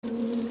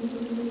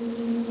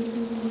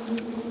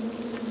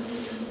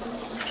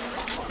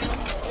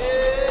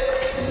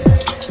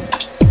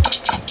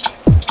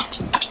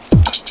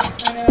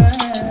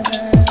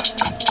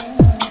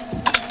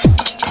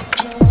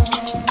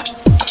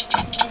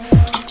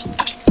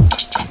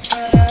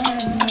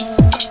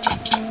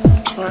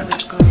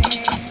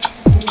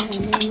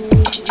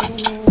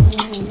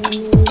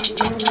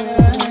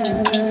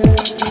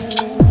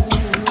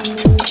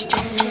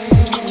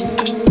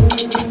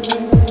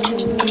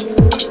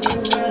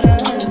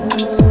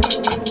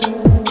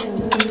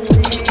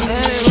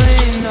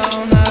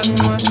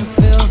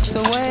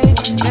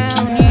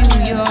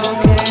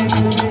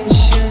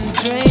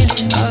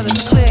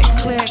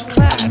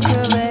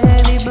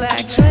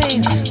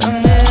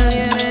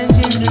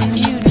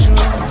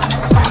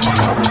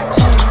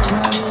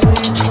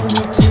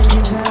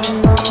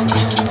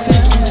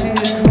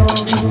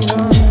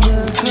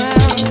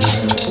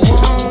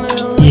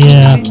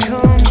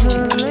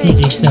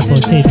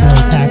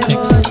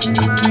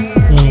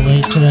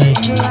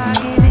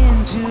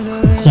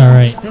It's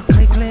alright.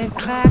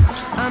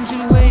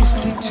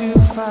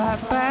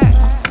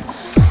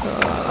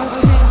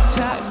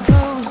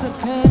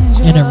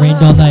 In a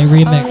Rained All Night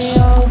remix.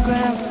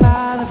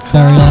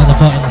 Burial on the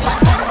buttons.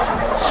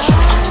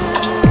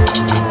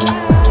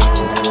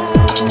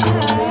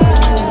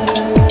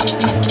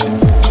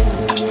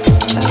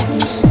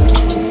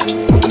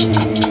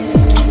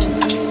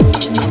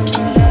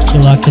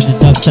 You're locked into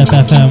Dubstep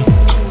FM.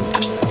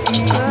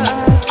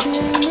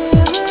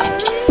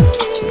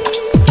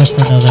 Just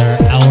for another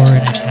hour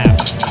and a half.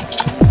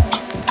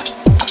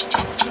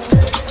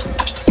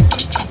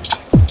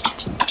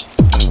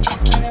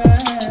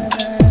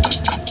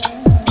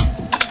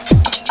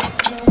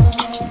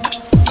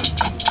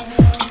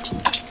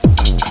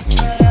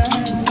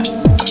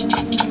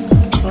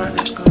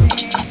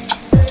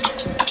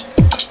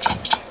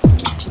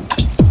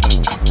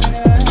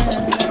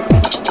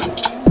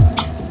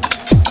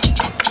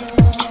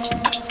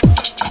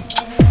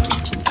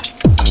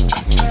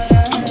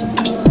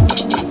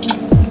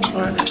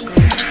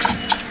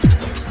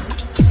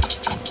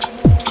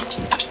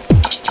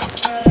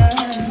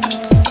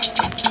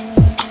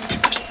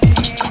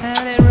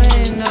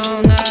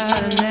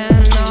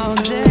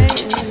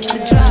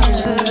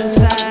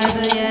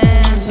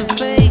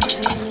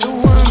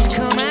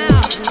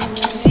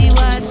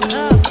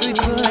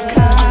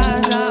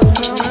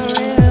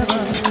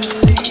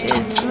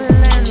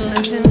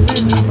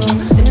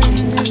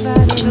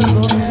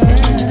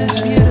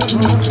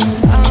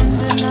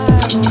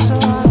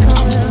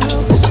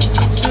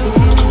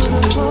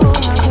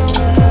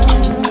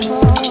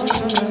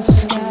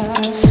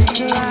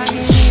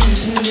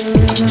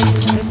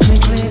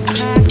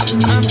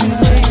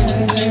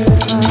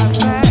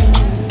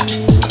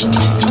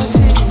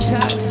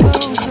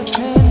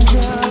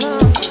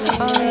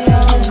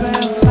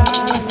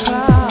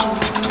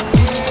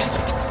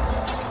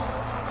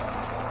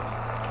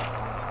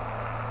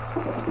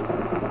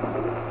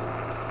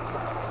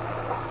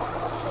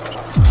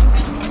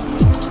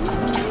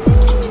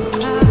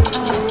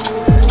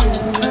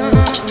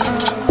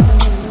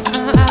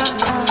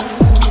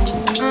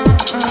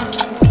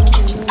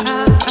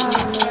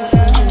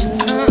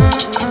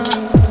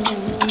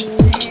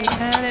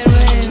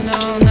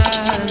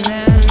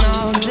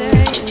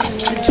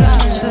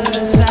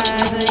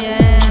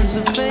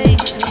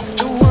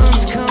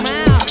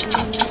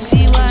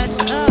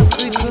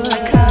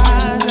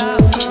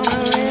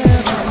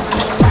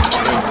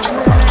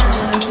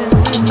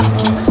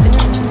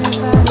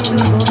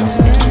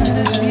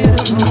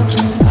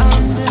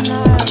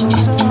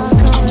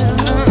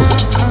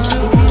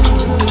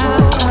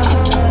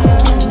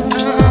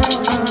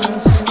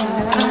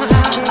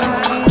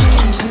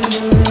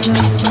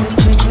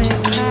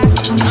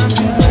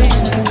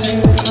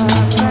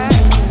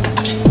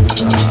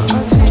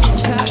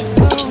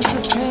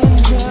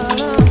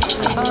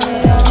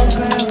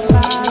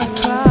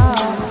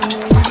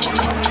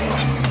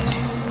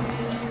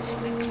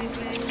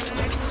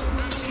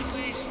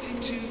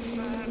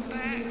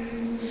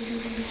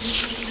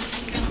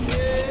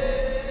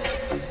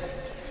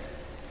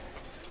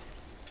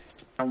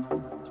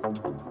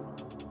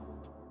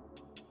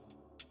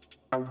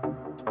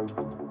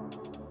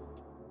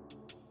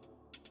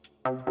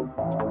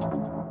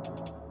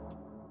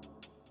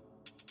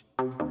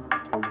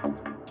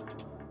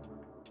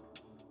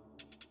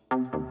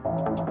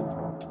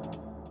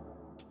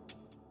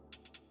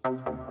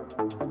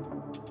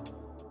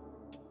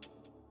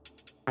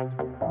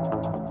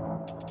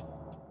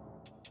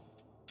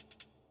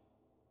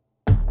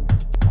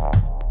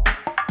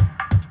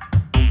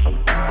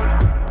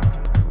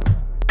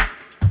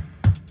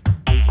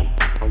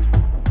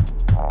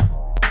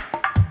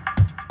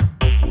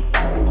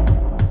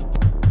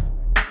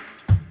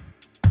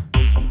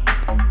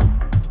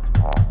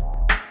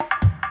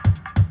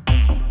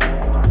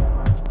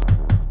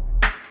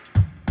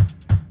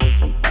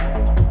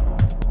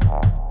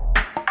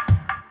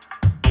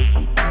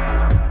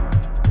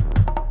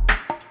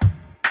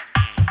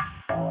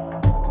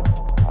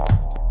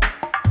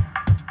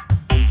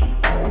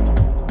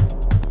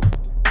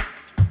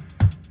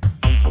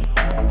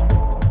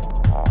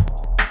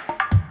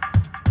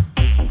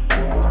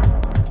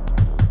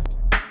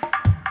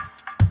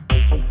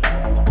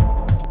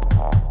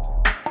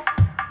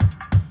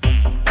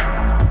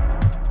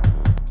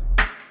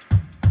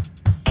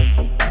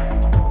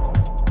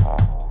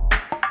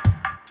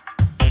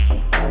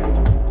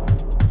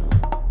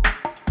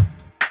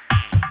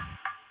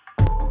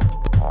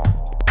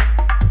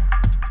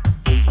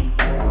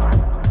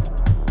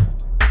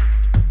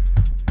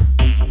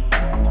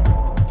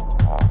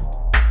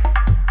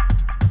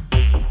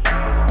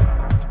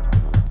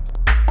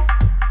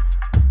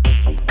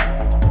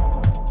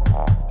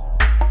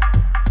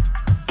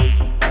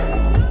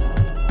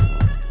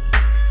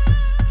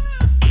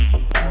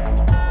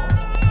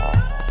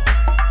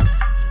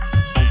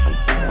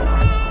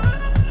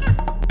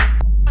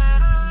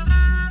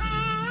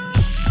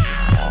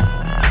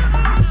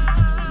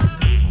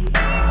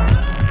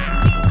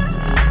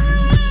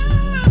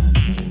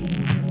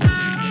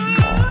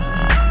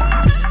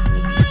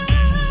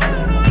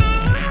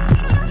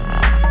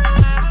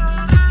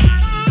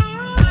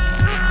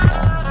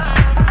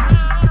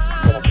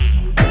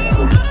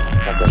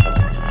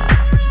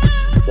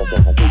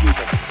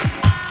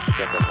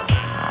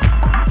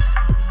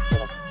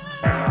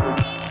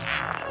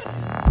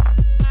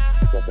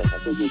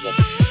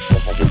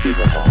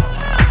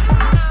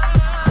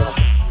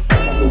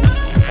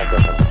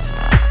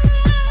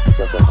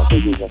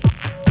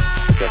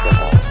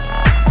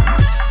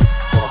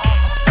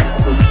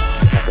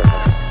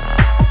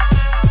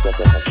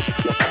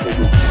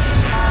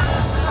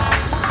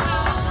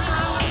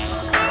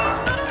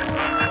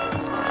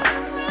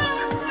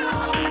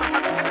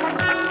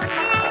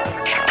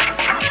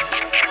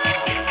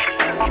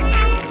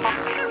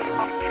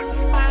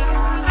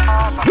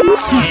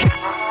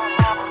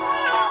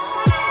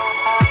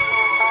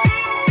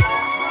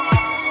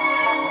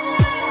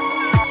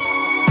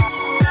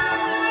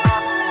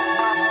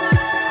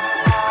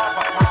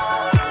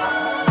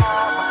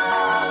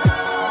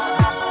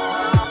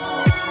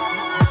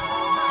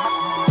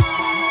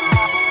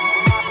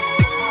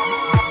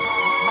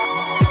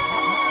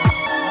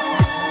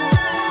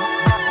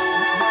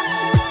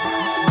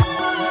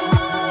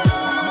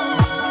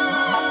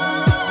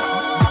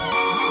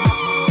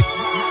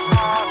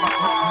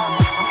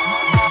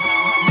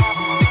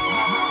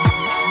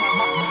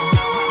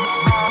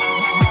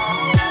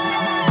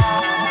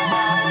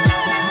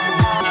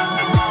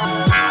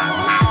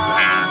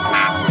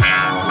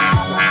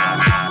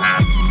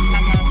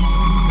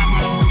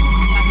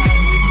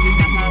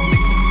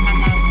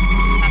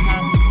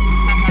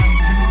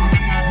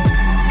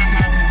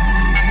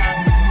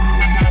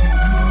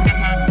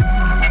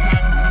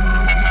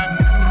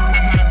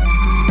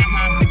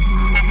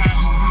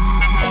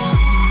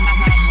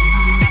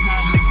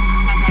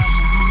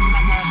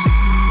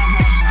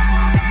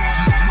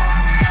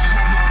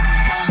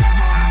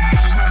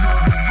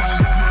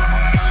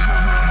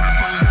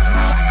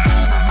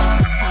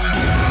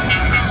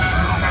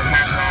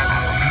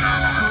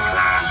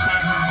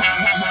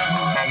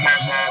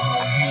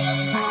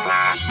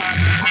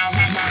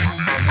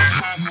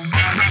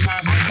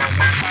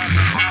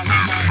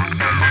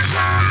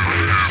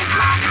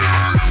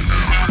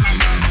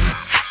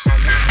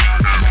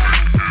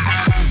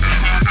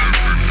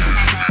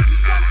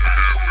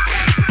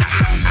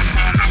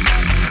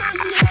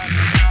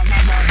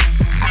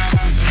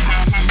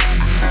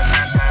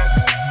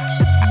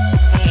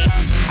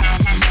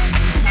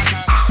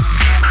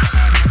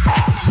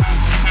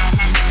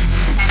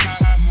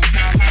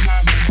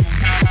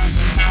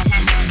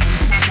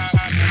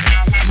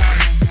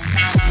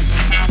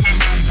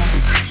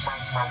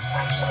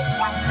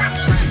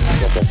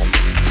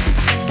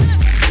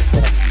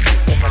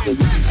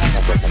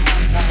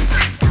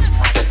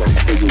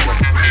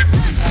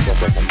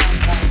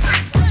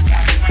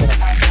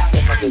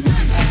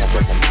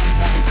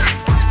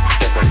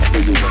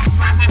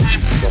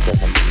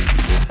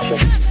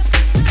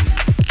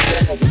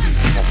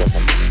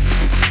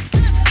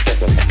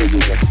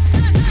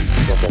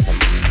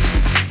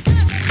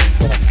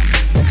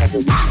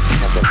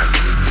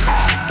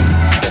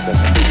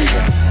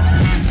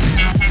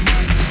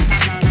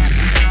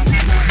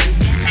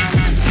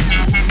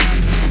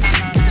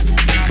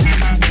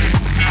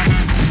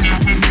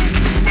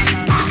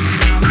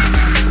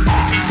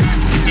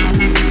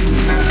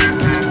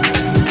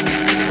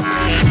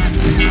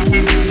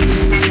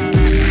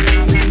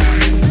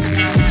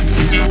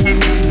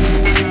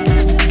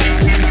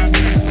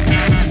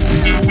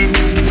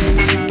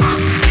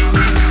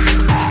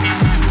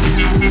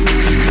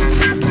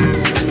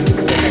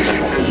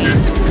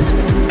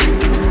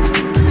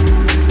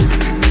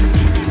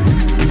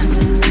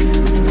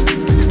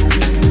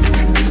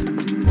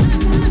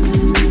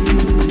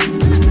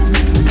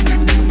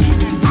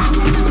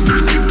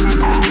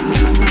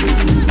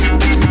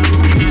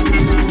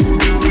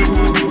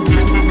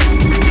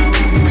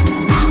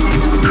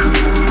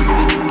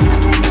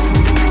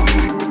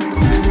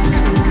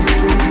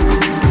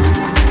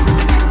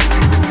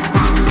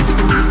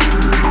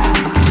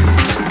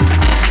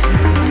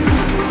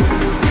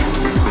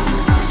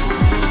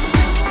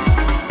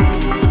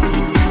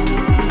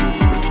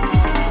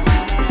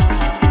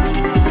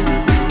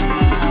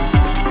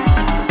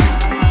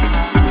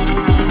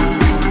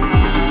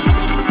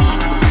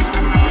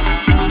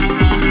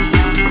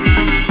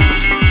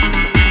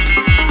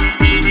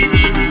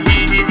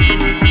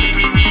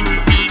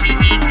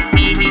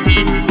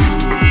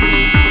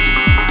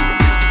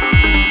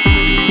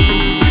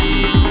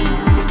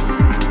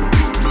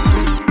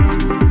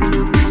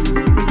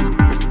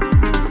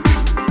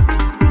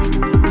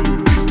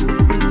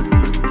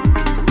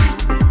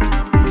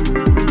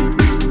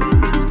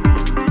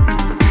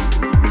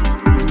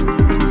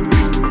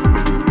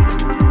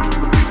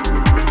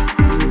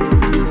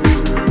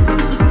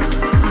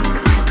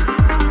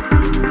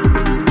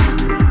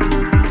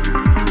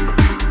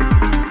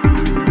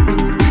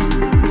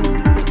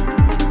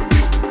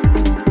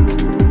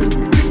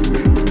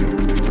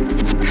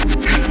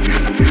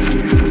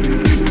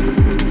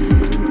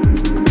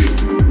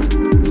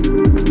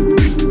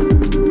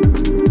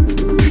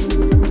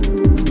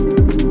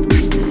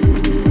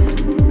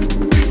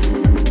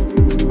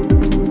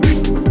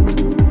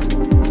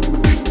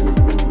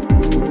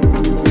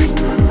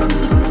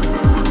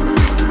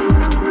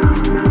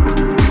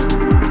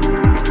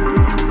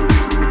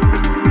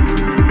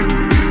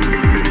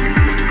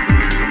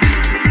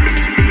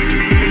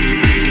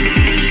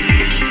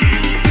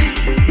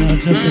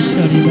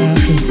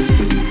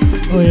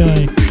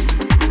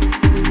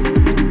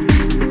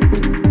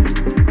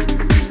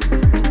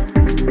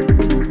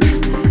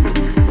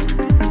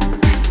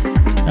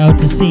 Out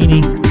to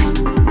Sini.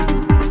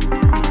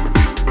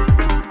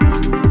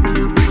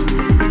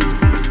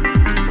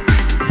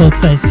 Hold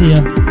tight, see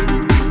ya.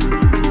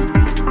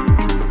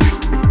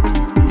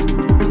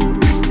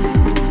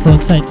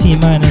 Hold tight, T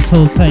minus.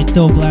 Hold tight,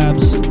 Dope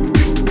Labs.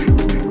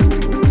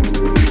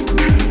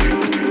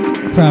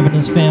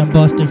 Providence fam,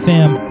 Boston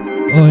fam.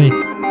 Oi.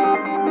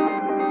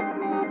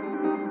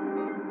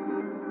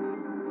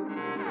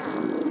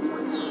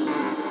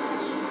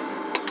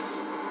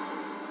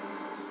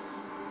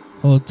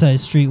 Hold tight,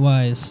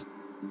 Streetwise.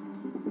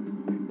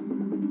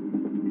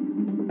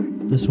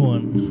 This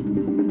one.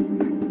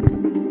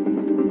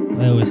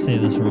 I always say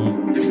this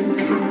wrong.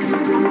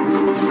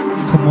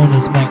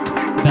 Kimona's Mech,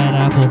 Bad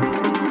Apple.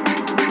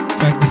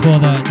 Track before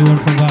that, new one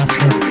from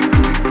Vasco.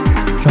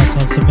 Track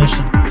called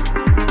Submission.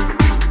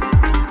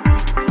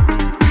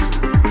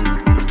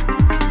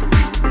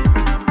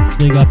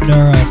 Big up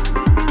Neuro.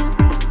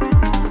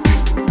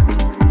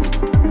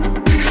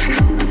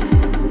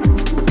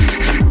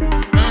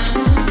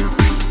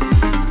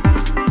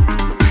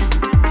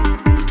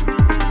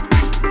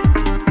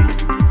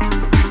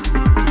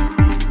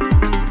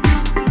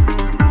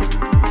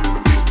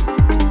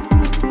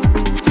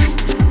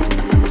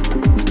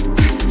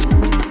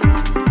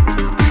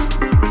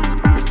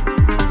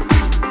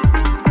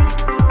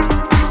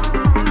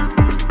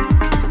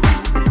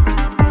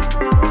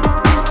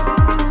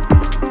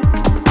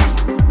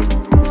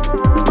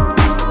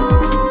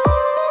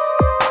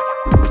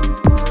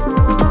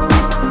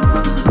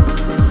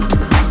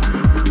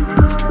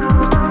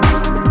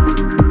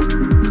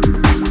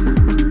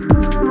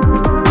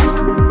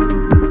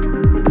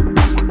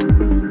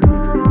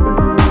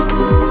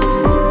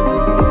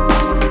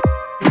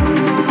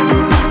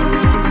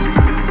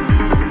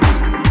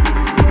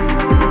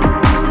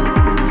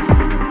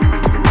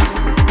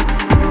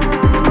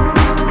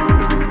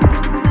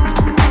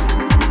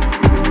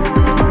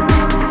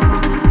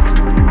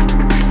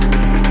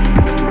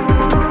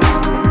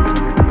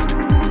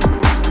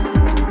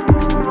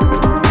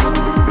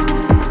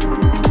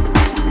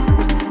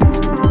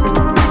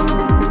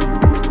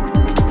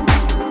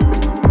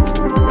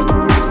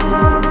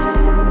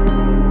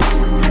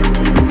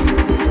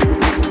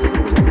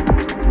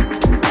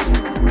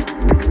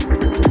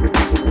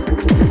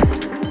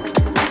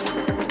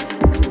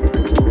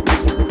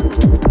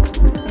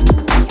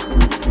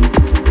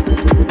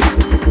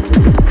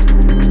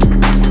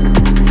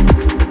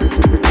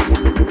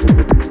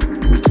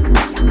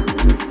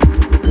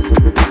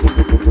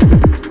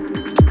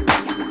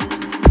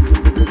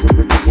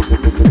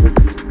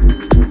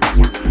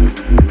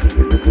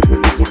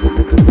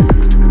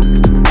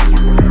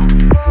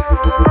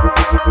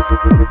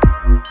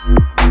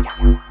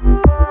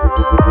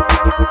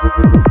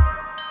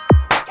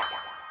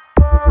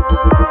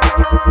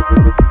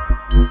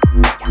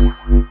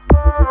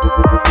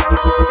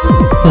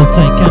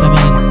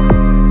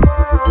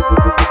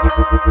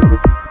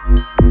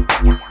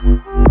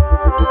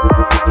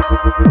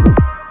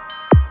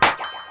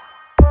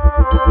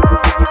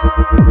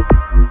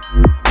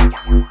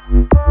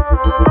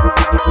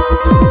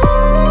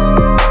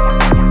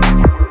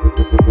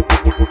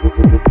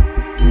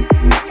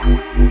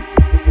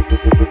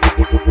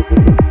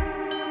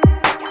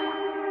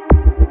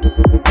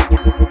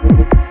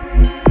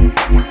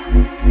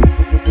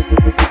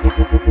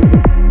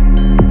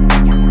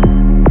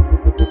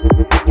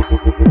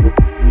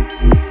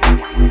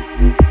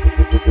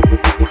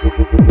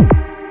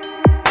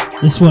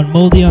 This one,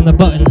 Moldy on the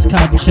Buttons,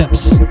 Cotton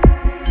Chips.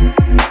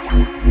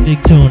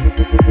 Big tune.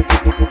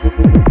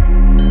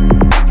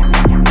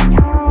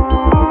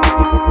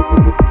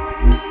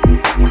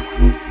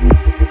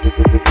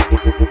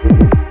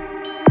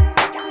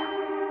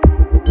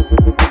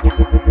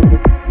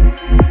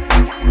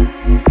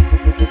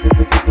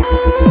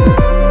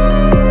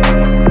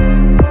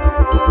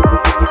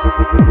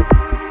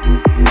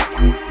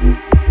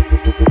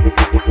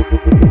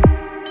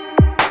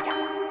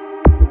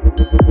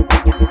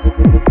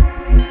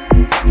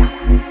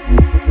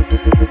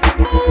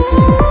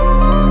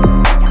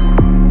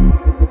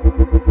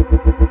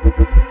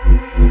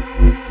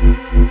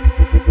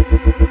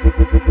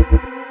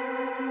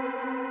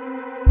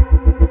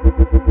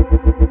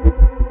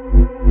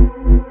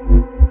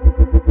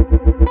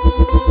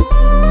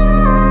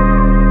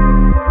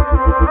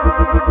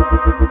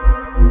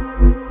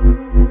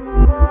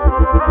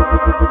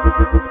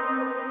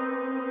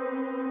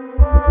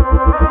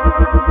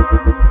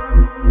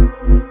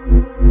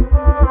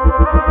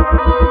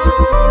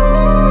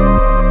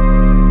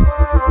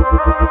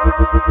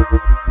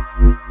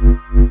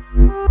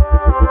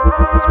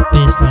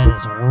 Bassline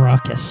is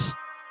raucous.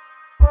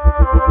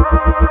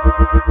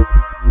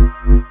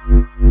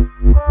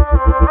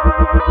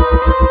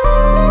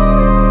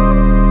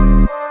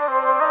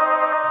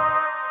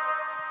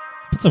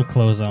 Put some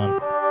clothes on.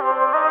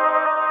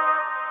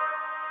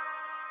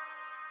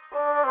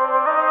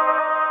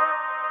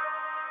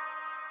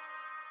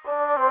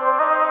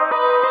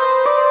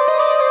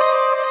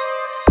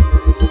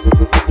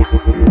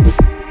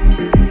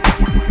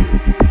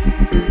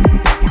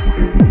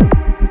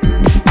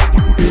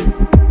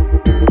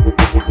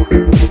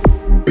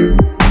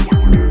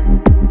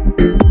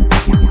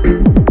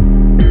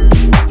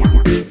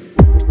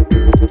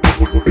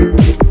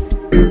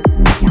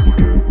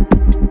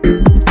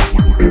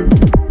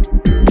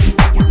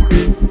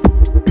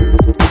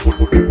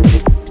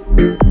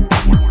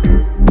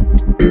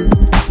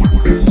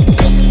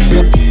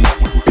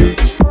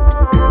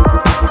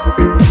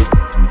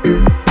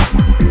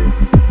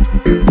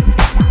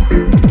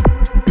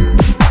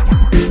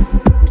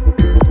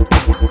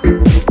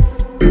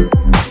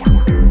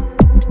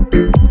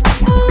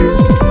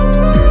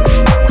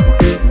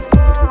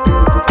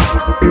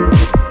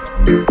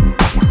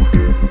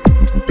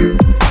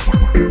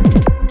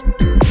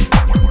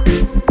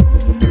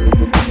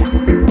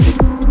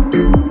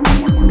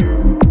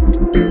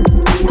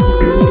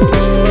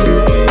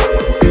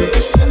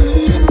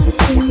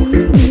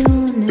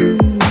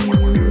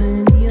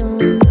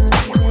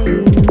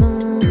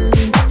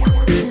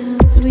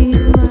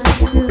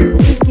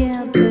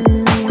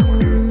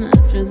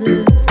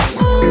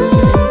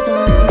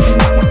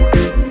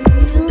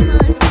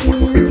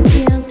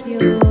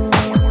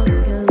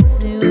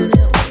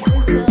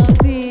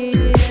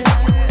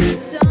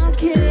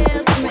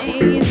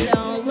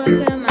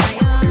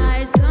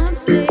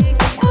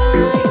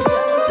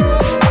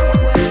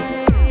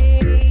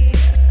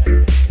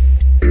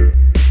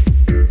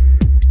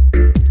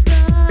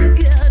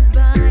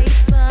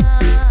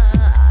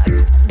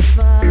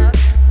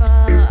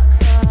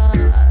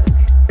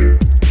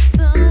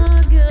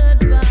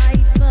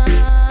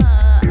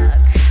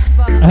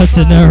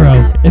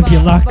 neuro. If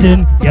you're locked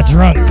in, you're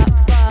drunk.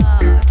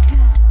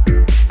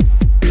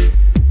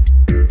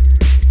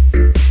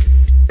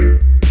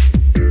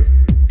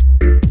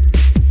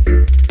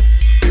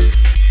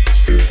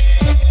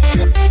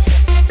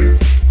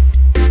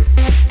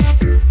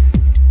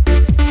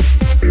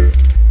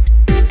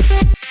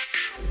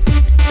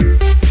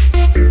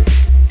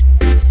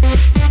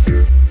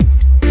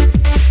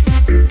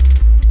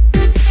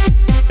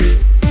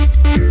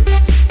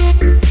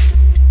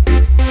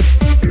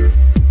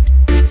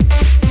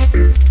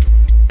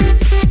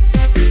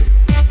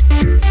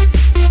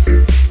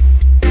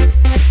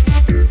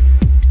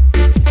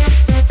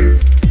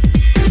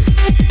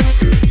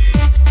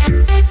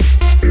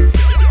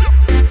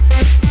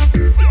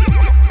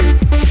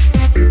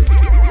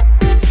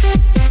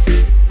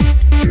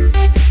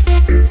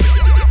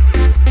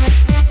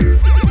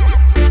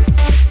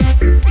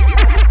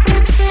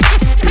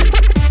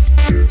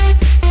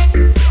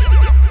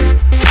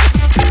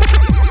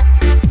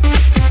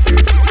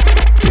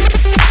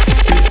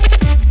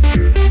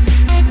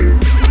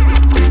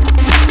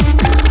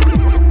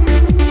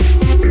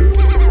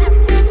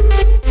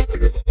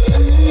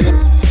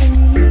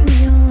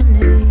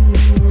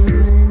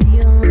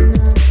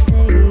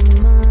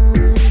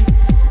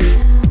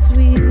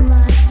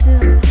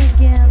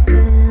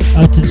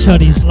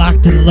 Chuddy's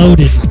locked and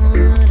loaded.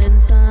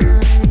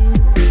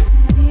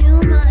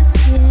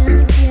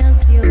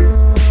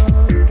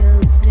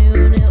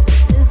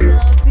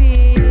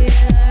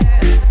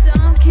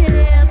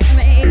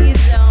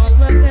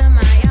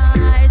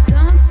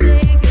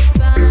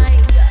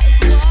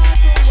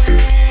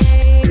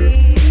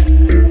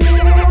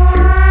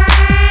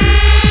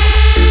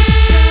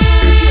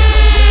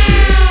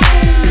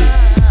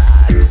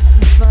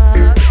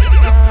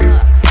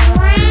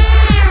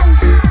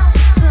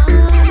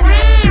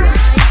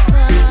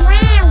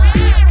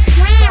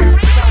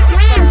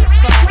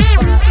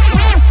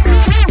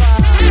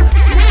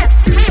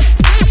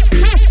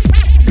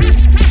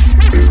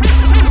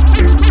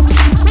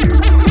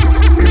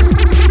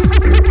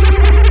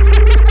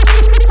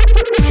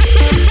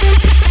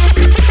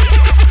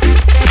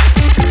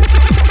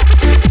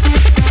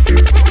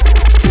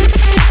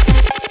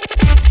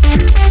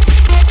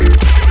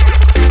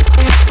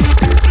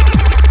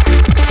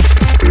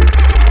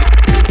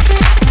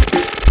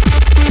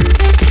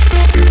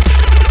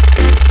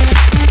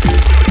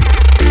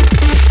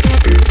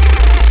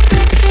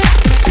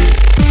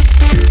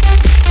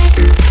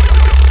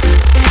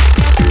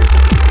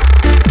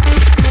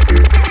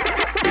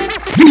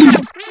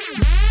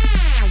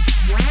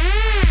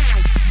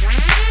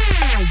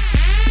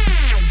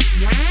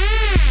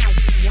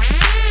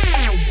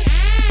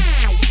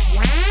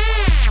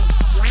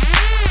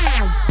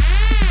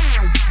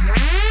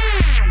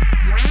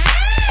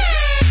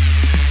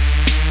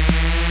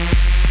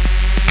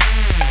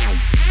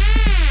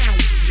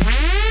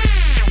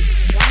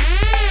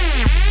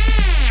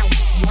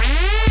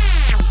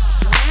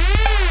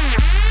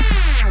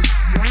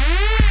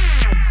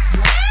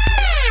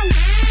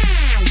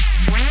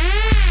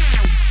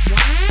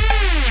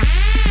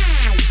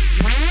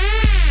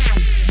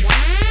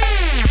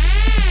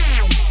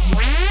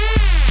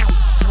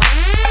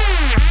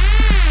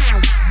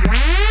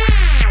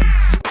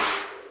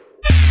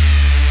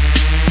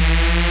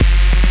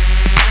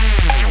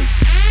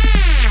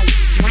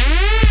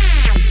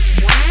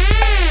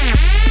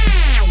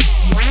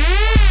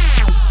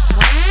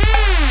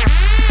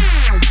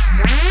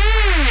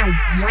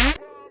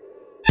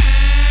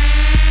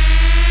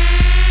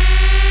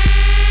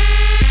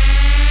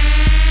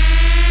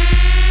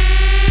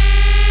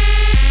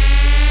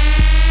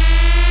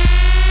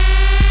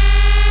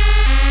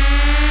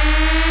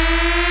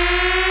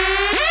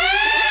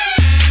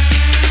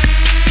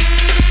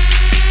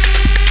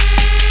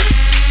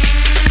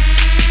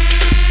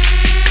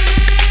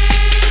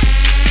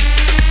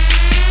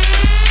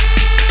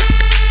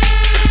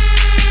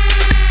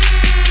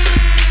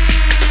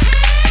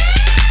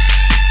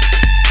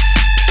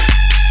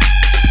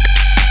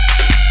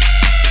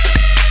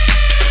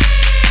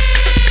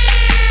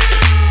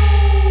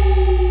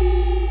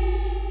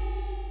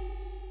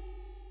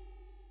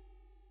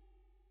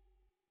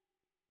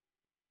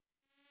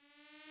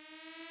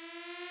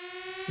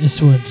 This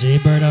one,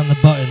 Jaybird on the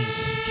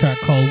buttons. Track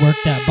called Work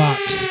That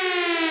Box.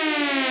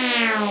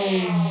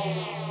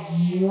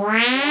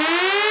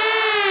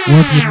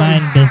 Work your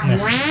mind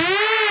business.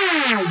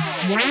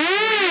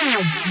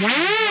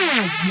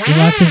 You're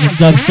locked into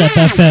Dubstep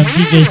FM,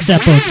 DJ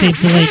Steppo, Tape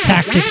Delay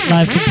Tactics,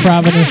 live from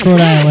Providence, Rhode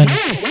Island.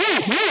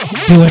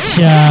 Do it,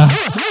 ya.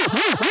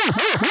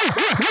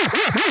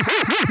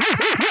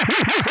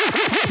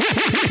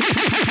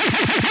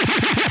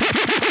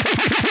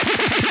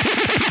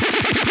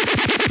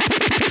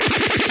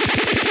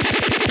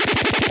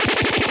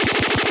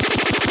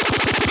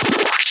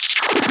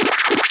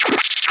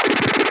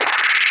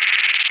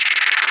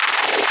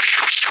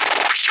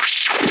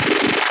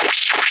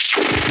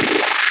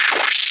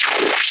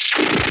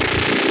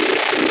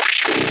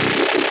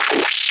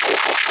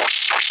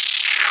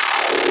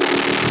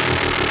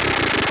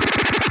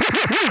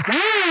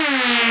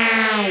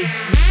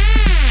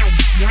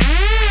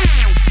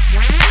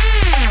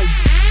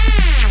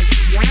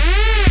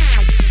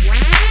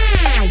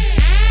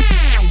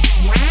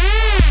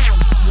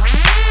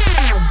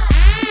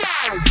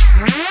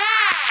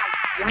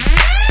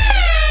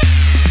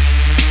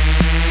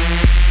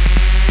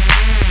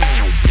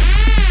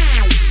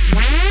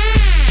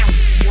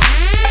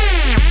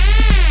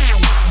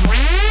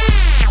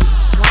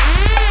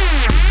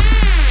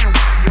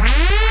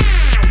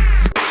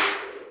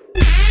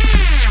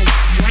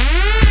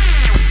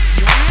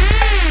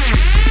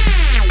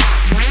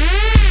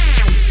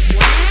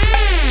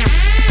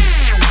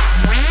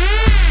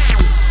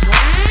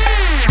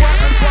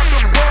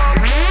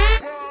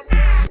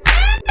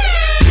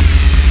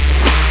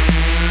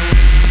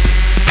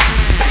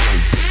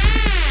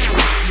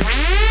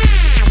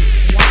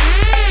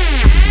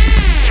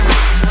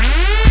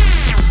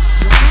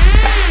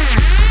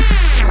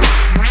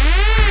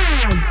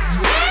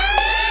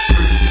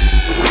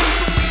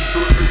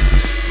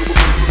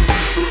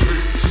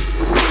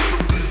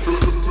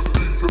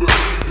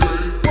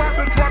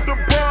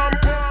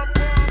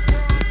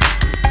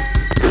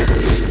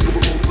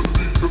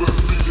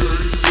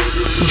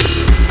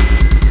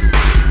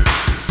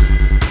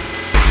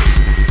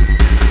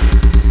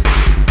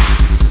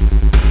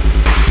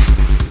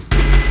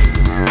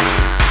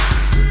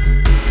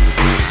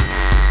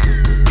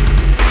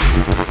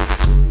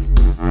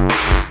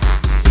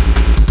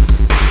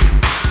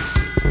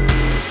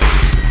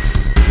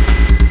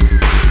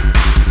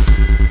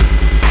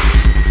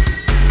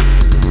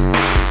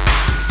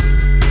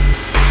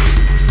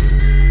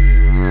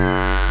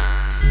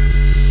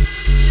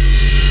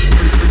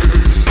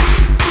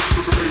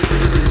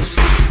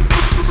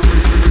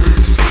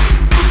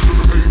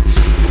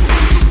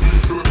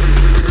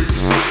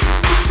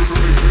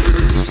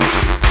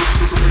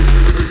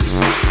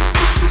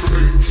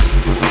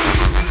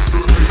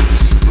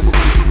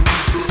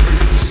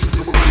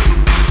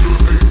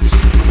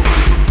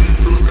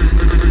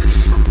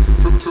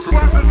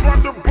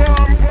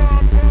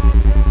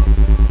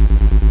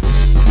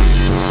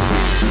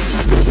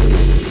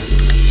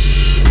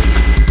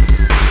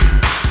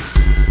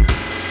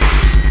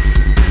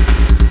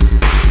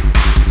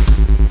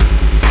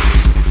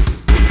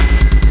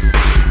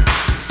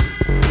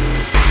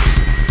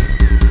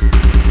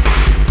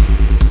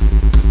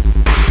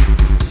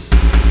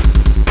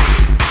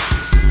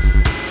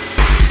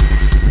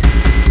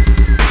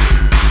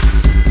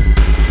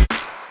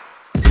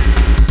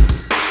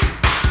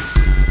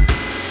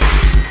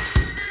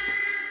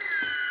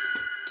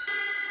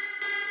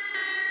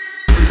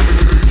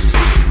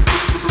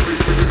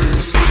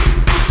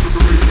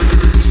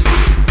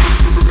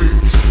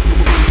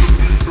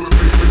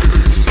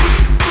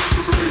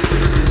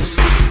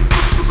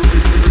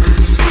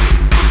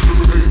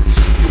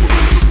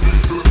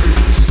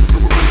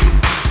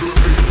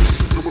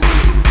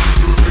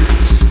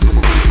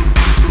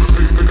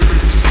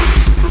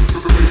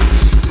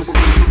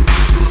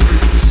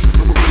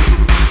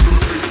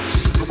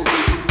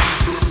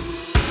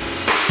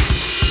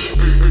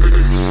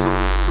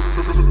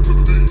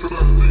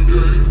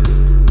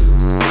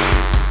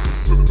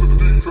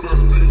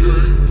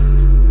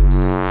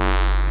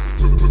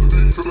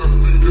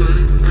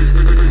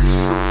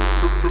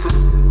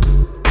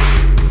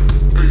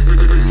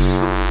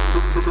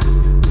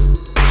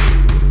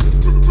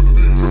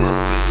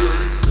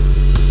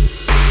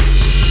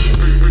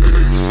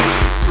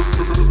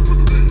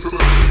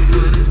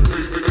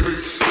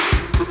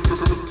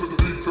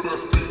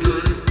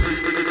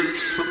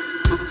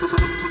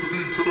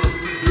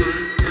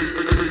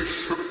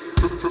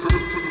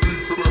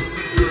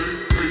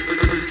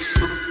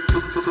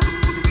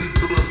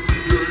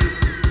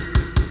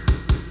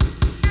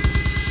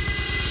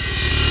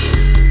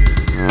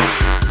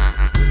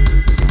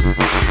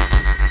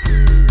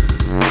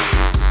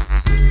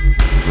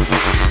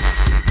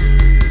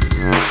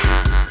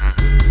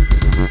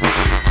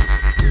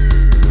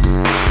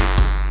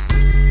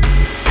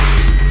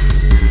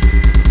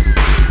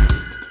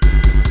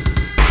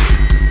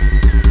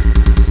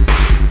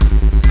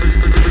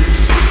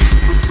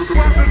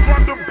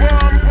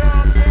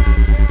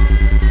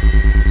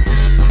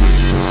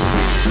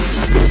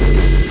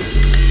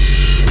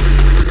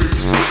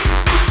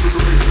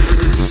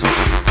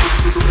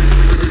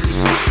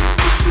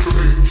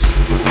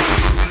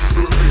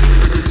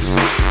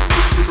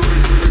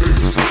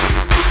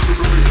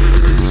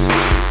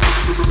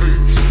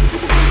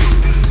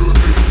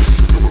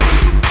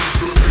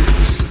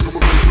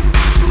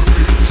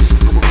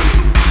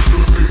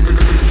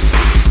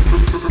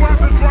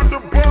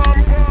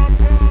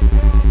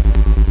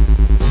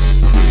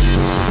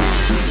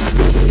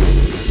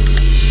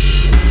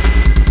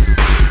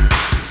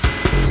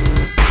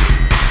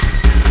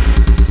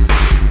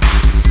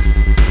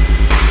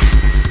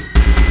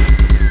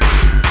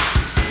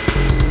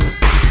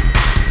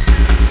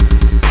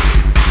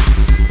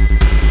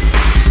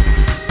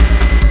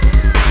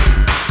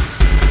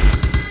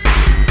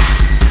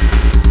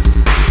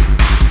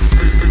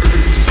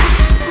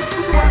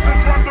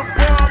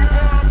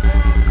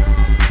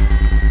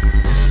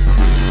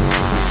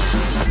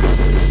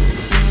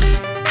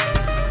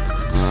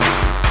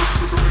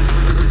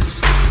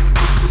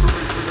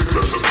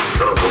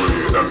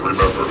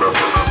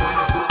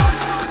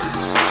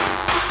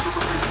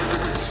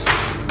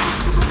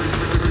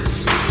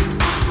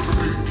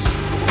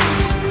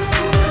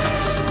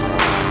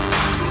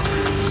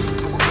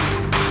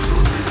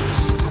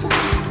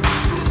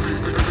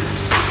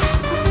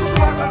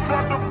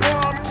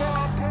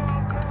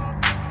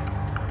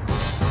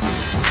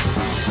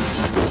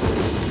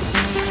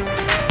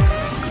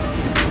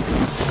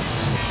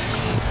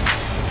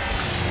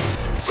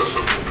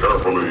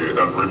 carefully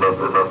and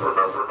remember.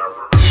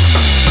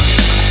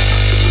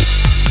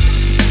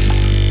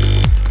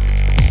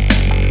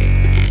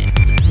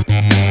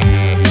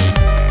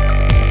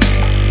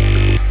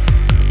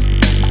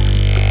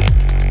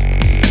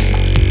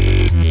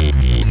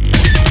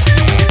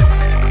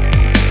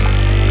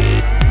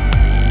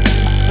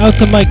 Out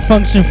to Mike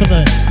Function for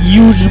the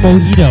huge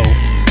mojito.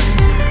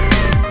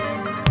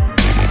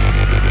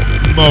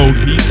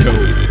 Mojito.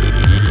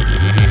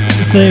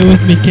 Say it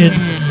with me, kids.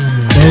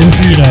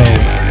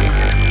 Mojito.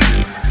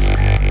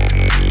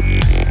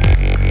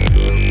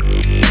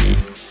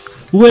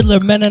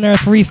 Whittler, Men on Earth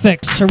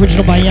Refix,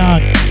 original by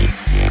Young.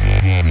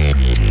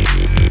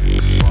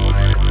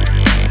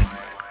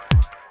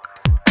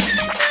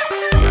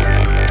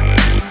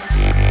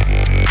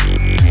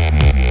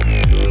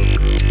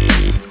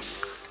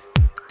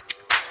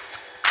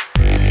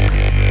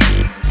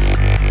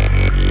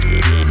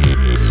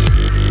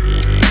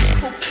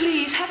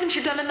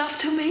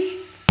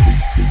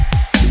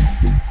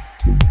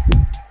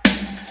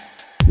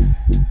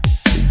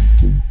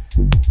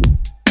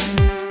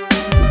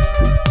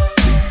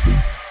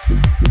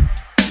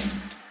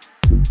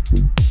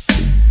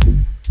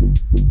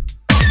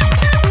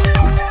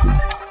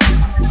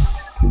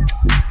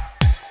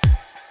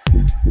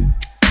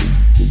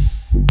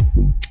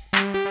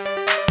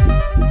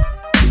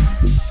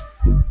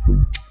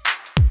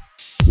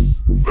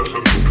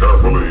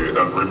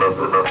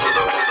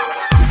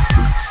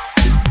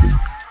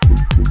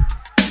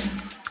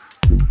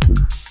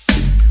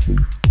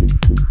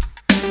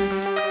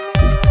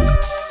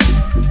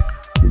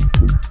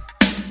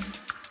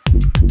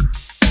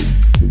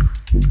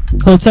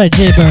 Hold tight,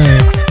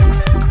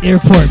 J-Bird.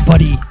 Airport,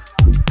 buddy.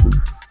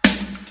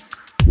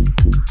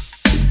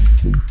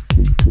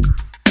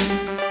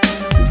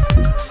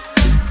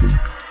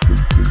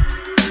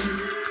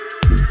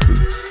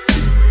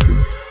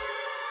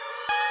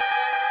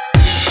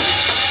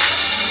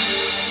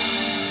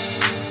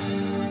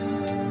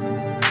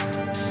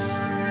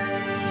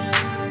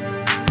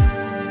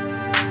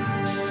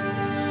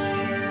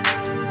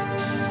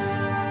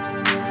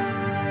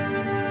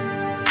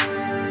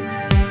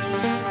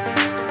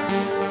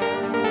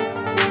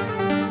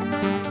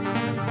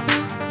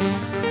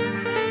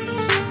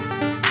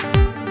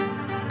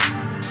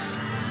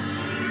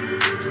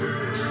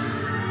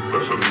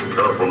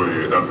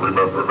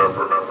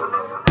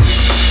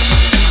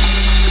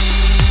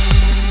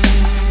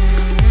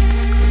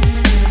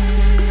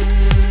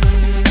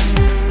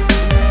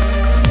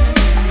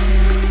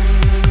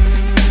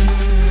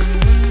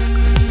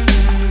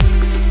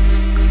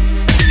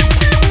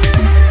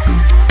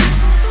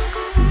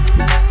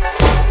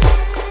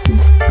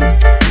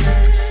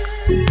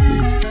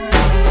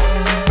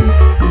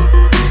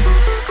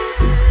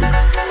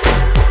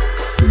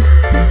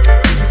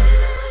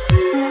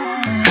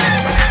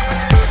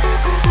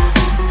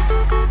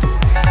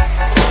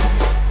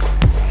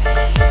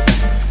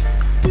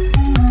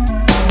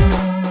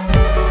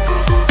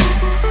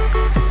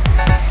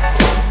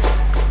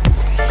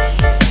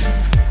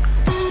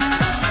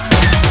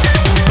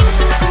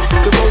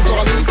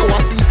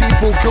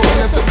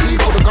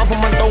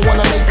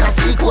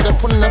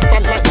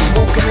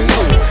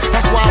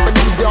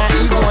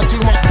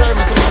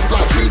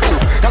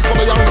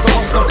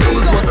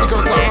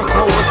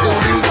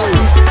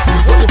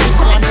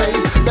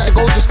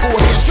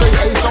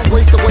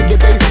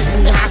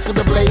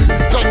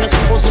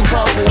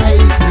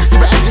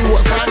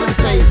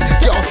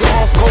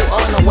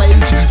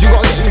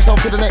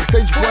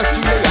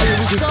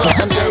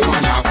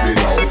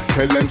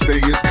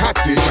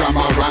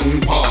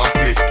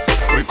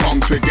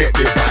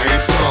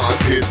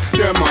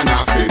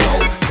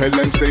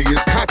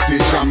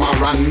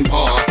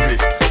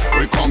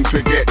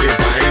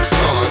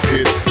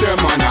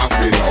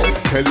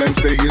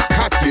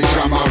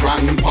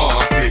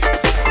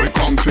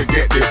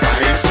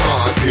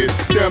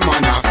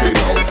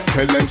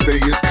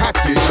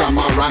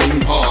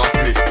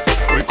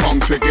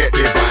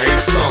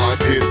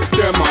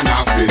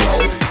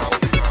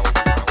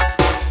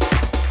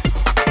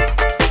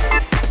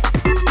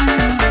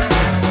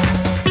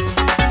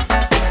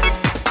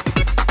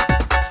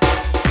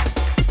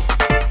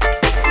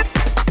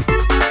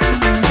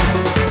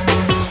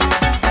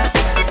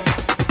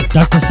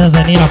 Doctor says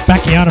I need a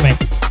backiotomy.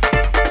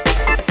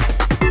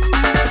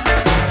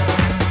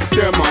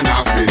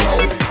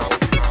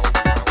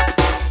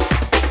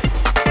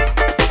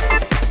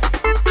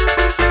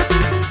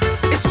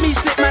 It's me,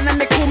 Slipman, and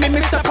they call me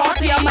Mr.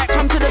 Party. I might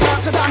come to the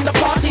dance and down the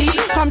party.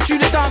 Come to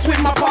the dance with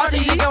my party.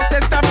 The girl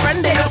says that friend,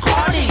 they look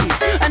hardy.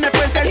 And the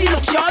friend says he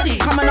looks yardy.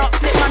 Coming up,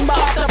 Slipman, but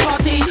after the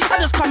party, I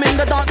just come in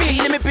the dance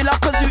beat. Let me fill up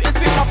kazoo and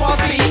spit my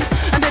fast beat.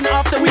 And then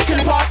after we can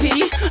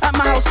party at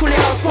my house, call it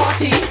house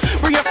party.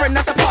 Bring your friend,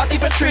 that's a party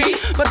for three.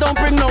 But don't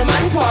bring no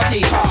man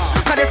party.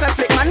 Cause it's a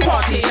split man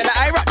party. And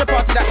I rock the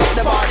party that rock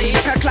the body.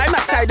 Like a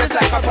climax side just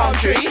like a palm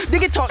tree.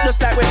 Dig it up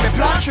just like with me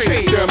plant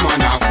tree. Them man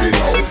have to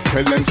know.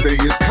 Tell them say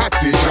it's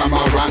cottage, I'm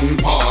a run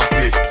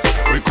party.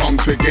 We come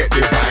to get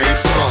the vibe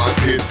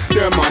started.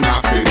 Them man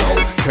happy now.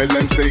 Tell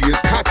them say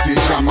it's catty,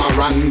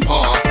 Jamaran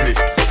party.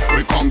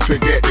 We come to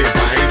get the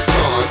vibe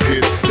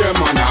started. Them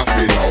man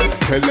happy now.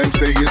 Tell them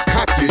say it's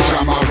catty,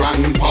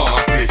 Jamaran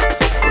party.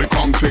 We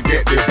come to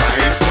get the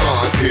vibe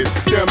started.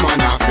 Them man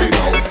happy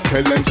now.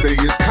 Tell them say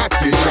it's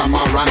catty,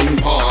 Jamaran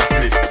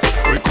party.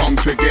 We come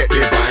to get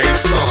the vibe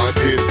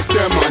started.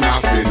 Them man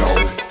happy now.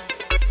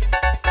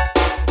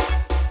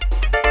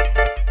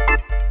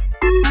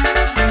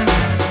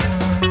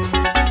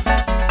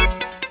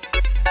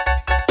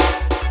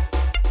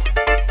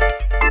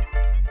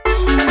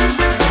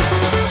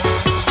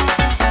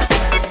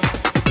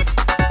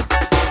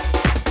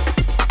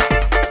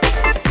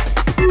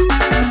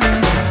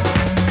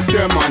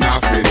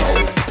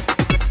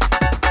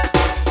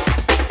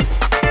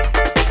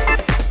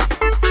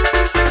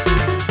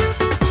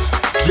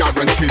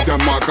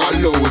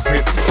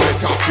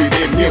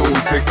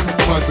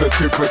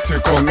 Positivity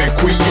come make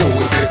we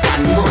use it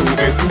and move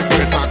it.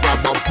 Better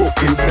grab a book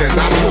instead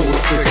of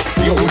post-its.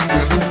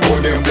 Useless, put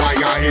them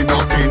wiring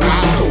up in a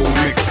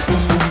two-mix.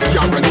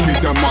 Guarantee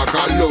them a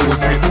go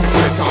lose it.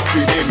 Better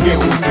feed the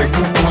music.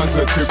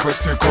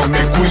 Positivity come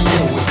make we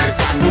use it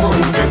and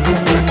move it.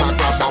 Better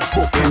grab a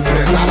book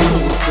instead of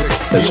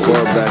post-its. As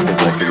far back as I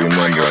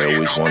can remember, I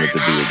always wanted to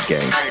be a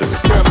gangster.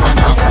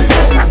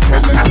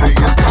 Tell them say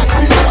it's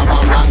catty, I'm a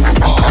run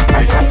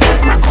party.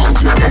 We come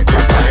to get the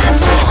vibe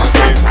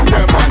started.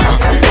 Them man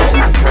happy now.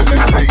 Tell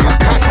them say it's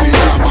catty,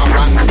 I'm a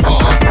run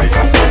party.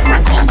 We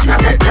come to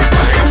get the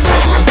vibe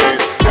started.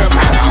 Them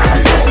man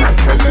happy now.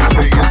 Tell them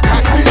say it's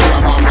catty,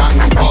 I'm a run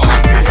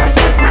party.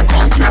 We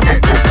come to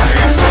get the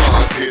vibe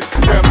started.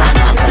 Them man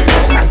happy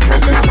now.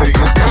 Tell them say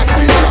it's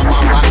catty, I'm a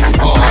run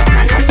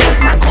party.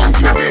 We come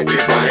to get the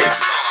vibe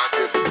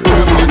started.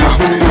 Them man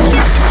happy now.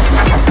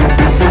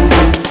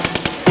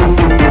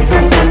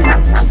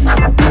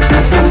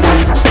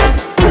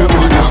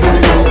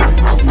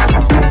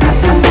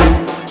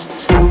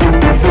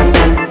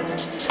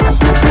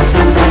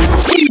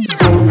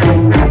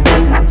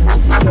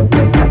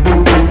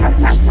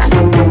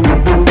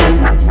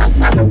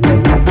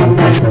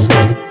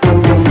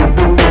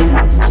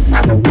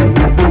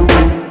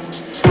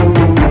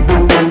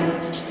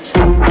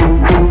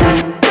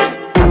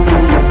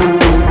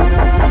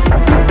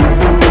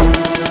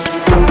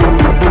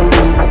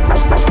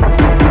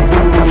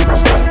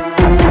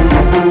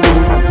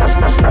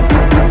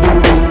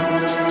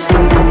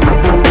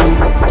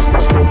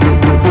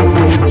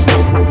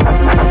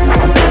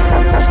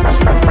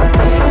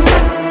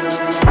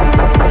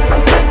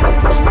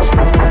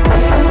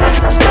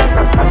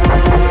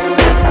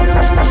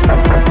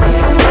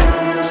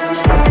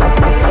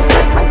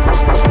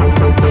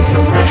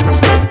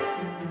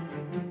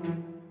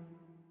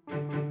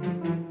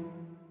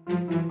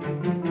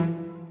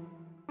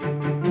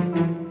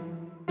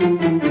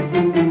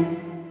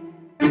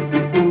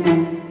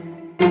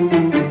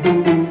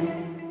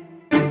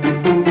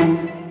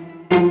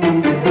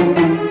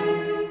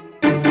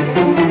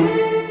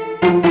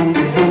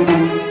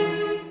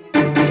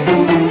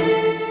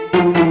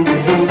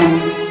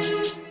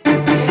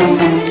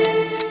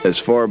 As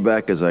far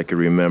back as I can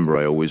remember,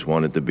 I always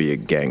wanted to be a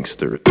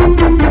gangster.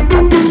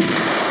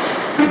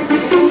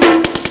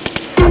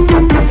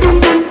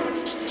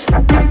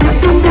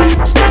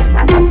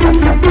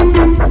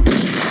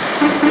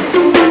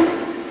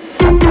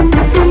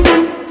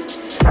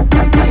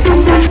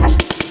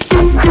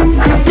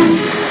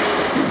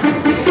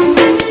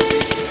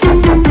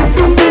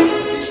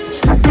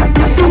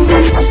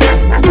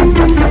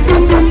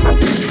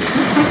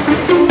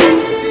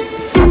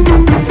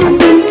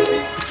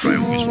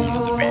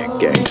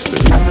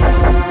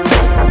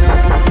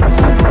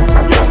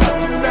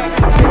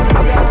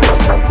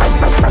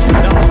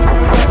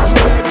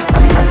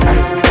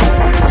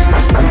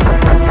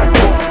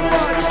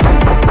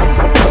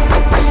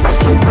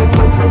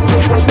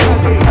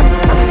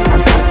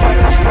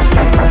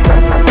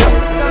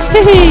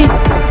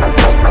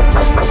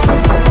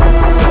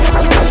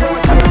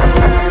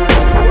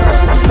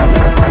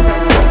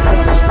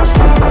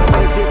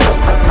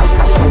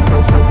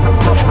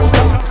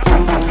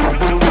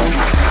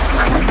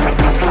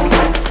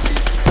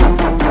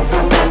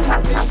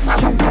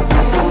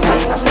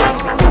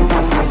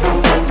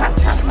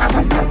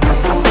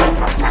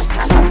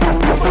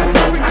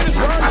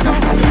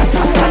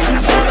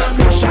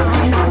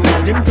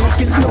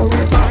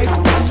 Glorified,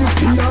 you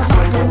cannot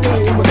hide your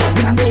name.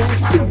 You know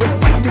it's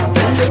suicide,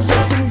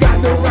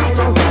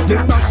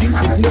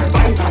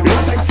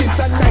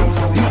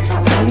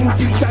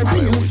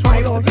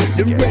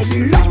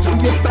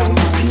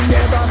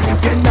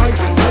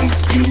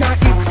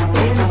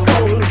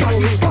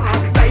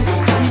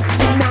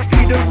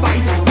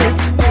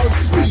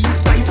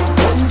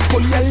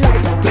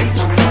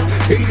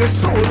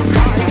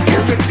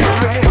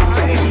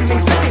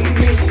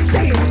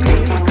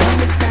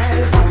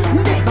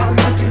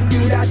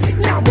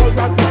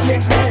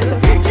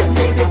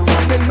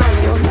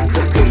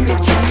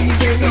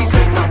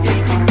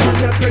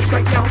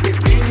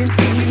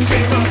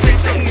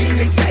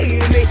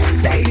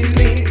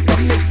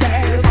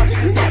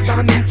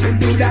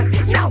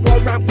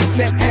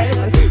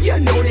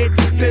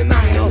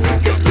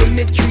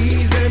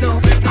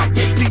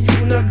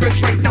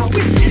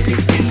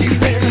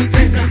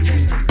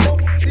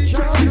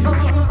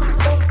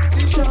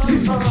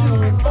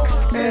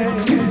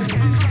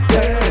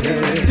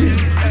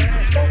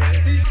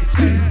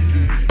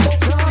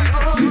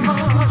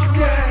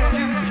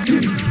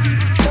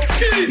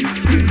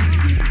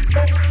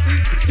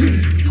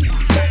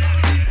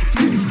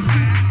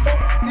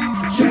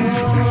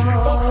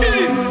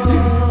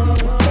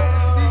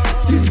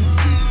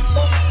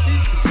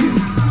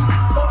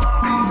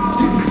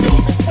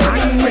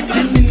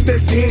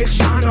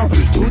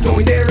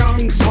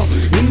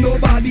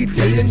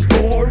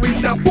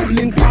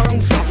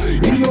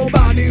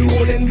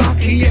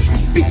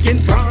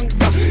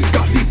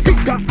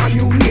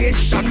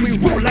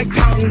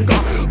 gang.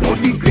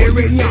 Body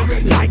fearing ya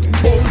like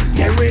bull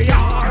terrier.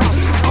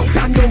 Out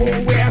of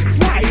nowhere,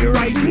 fly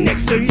right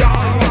next to ya.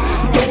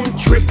 Don't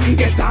trip,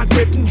 get a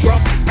grip,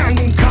 drop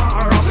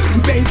anchor.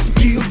 Bench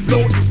steel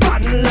float,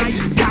 span like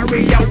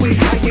carry away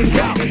high in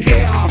the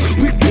air.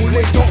 We pull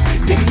it up,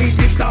 then we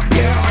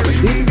disappear.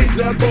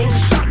 Invisible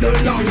shadow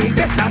long,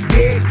 better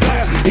stay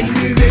clear.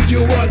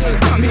 Individual,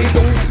 coming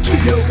move,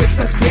 kill you with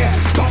a stare.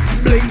 Stop,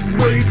 blink,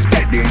 breathe,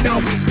 steady now,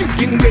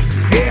 sticking with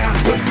fear.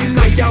 Don't you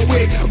lie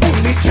away,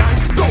 only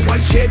chance, go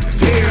and shed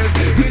tears.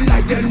 We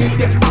lion in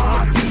the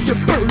artist, you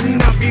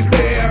burn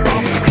everywhere.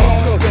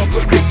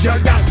 Picture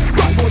that,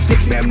 God won't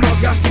take me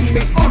mug, you see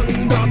me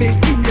under me.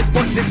 Guinness,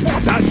 but this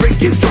water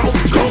drinking drought.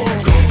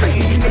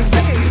 Save me,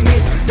 save me,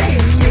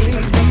 save me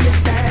from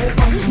myself.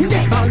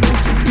 Never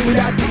lose to do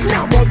that,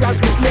 now more I'll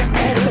get me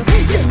hell.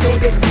 You know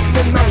they take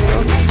me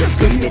man, took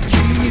me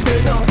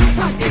treason.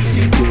 Against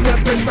the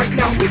universe right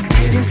now, it's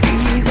killing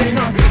season.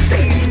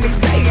 Save me,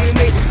 save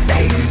me,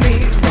 save me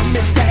from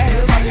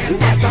myself.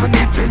 Never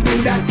meant to do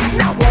that,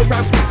 now more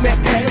I'll get me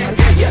hell.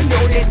 You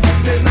know they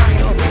take me man,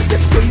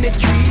 took me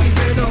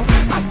treason.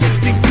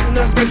 Against the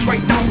universe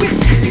right now, it's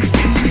killing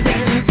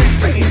season.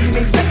 Save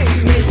me,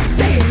 save me,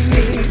 save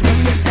me from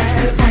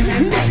myself.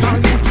 Never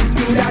meant to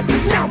do that,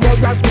 now more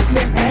I'll get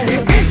me hell.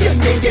 You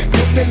know they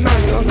take me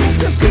man,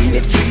 took me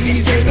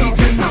treason.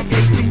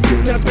 Against the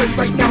universe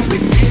right now,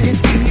 it's killing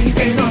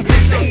season.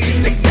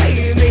 Save me,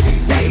 save me,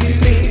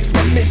 save me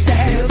from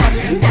myself.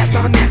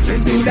 Never meant to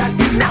do that,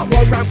 now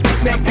more I'll get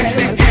me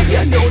hell.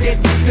 You know they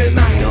take me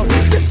man,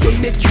 took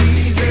me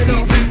treason.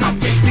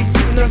 Against the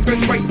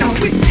universe right now,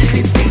 it's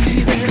killing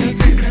season.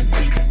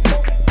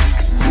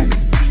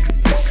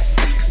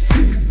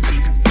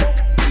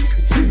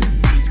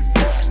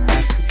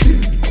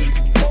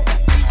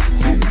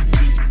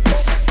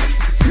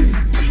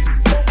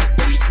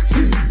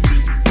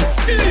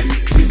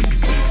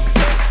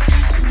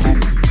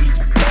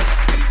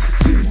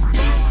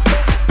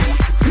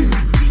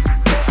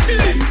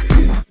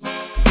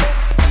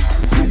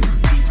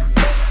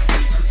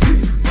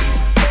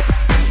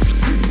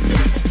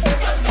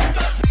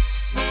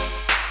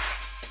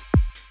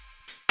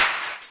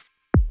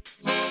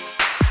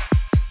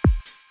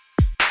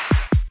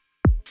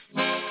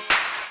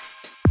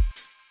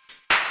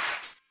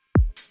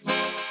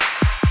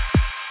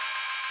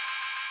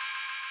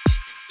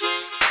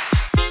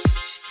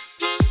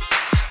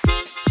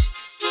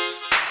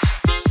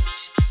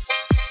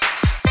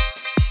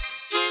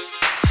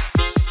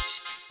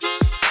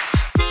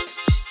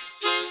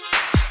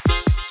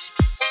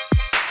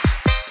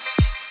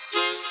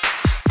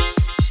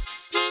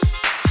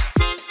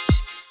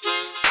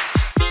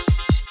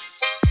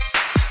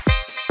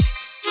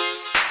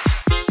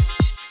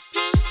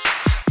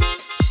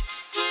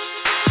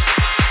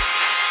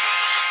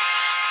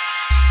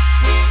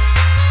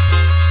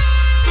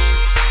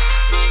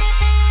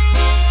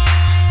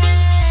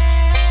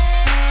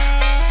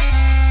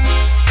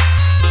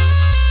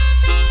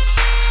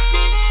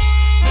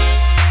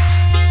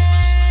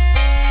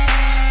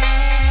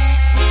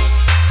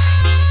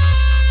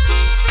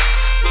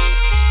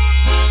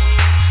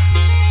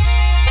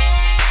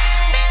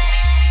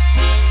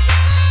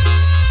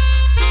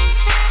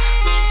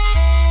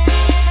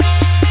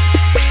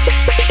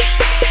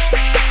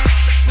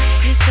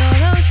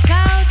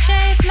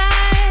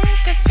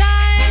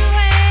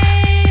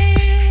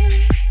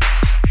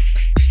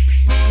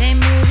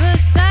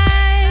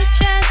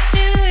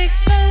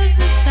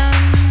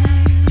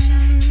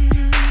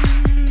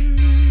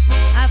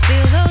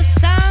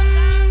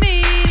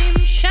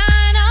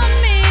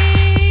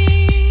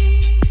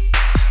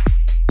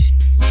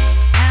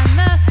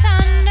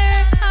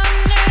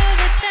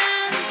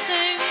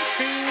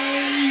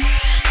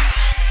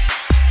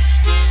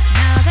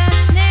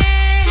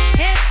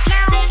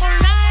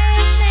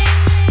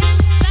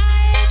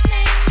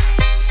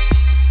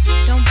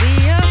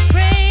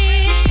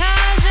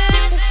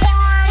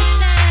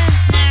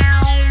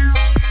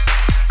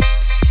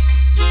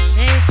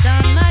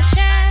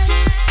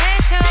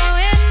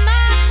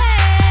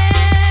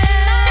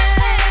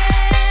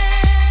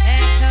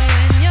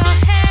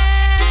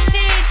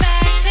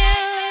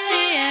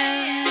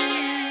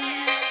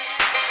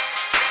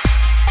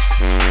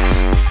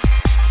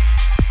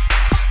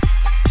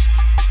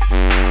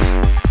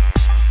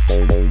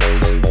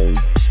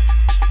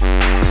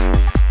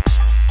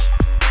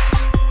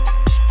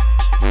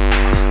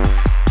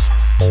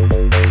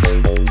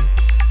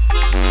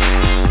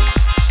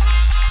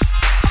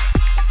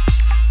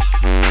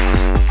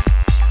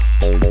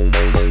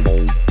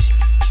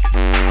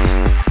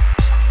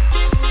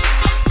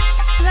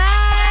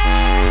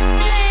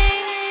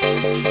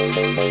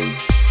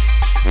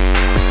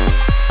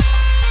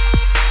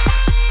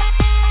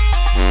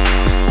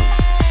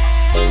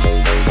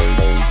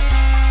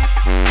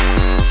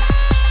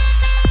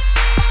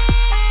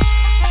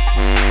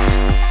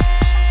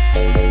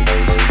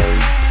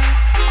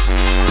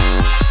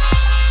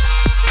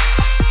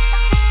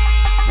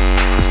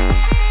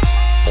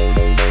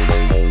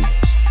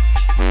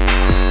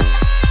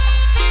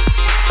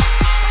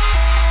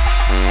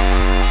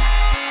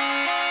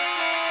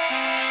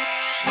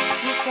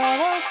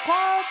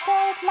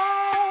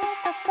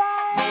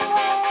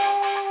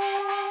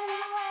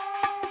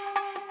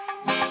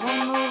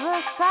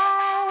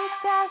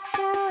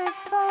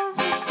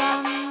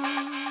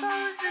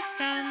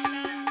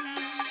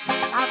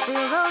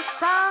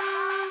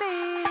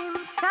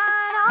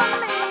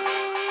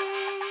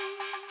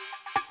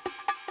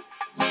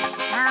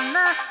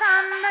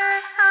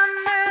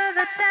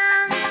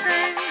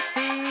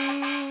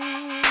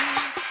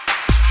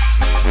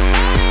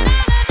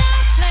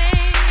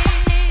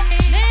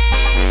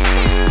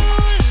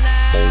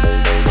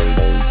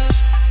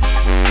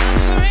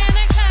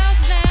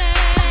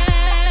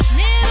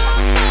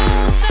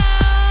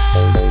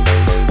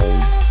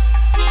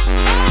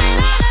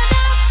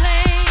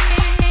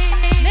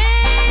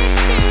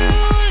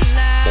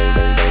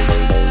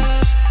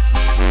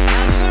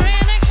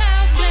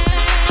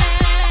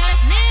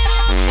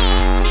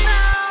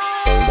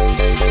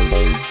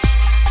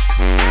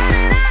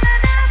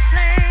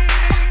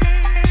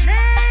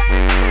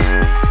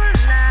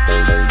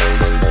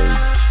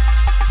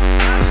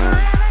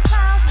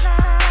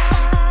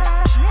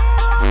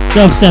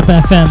 Dubstep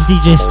FM,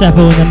 DJ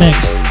Steppo in the mix.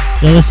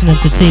 You're listening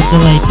to Tape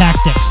Delay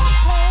Tactics.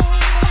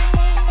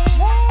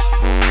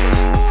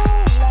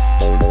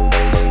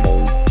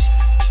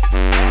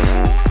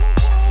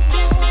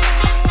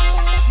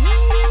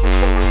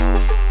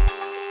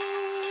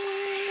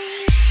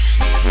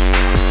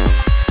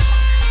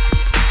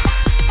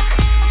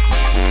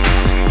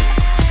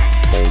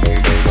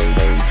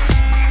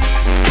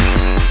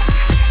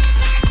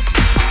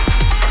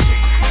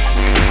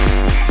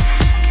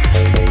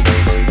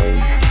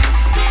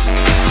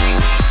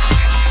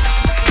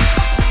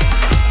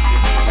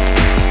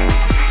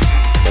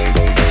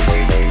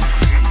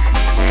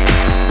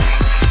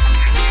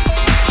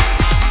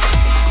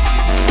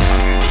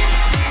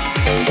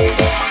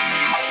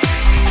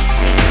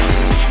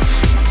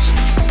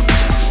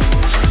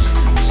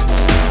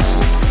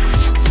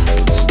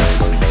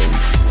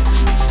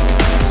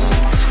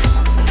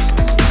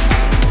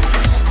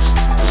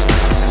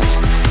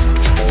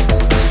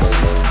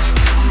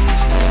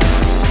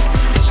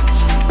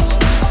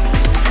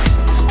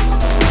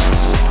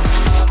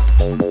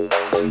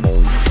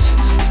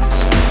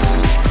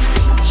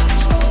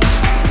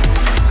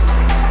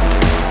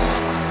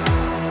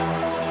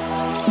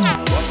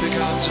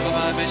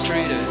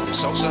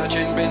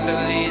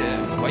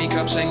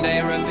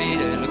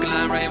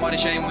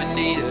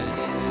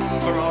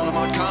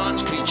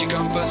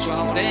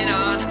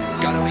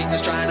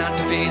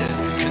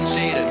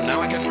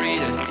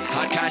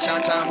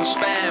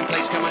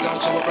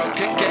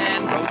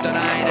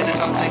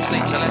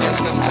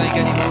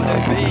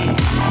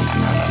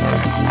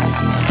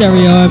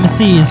 Stereo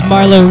MCs,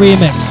 Marlo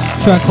Remix,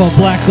 track called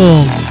Black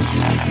Gold.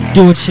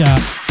 Do it, shop.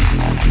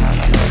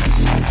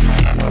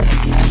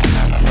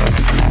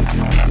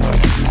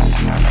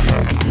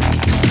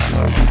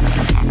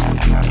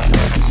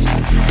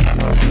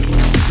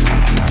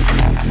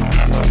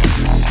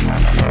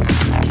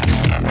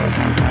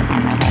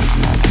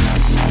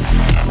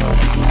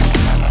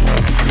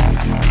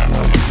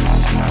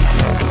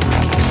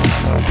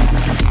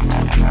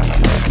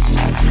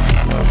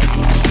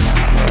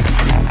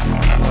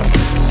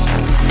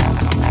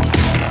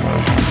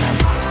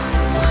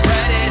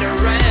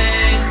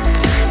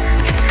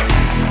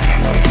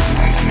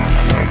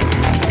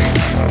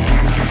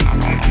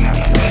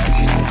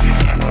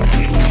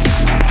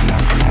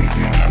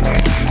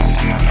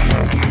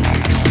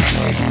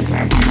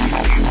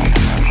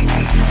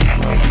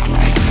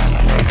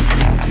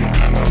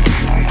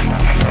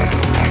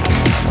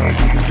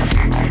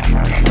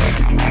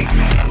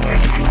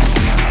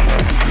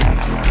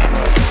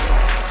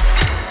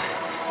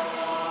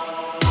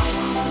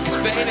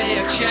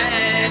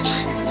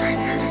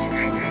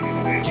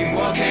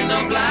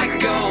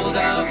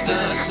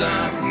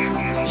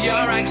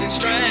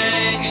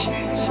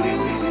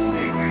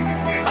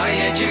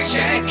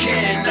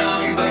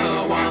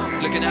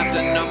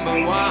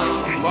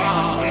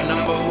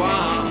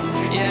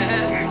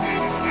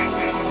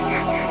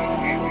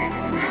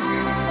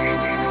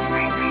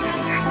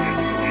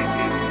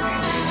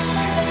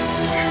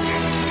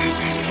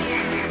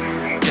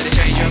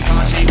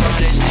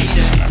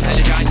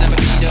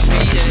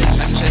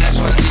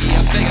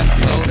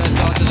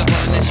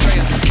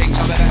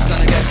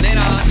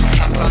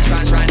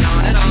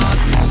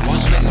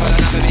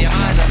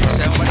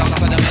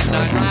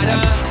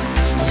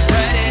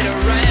 Ready to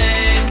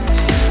rain,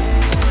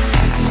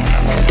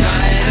 'cause I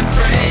ain't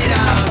afraid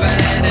of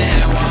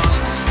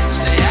anyone.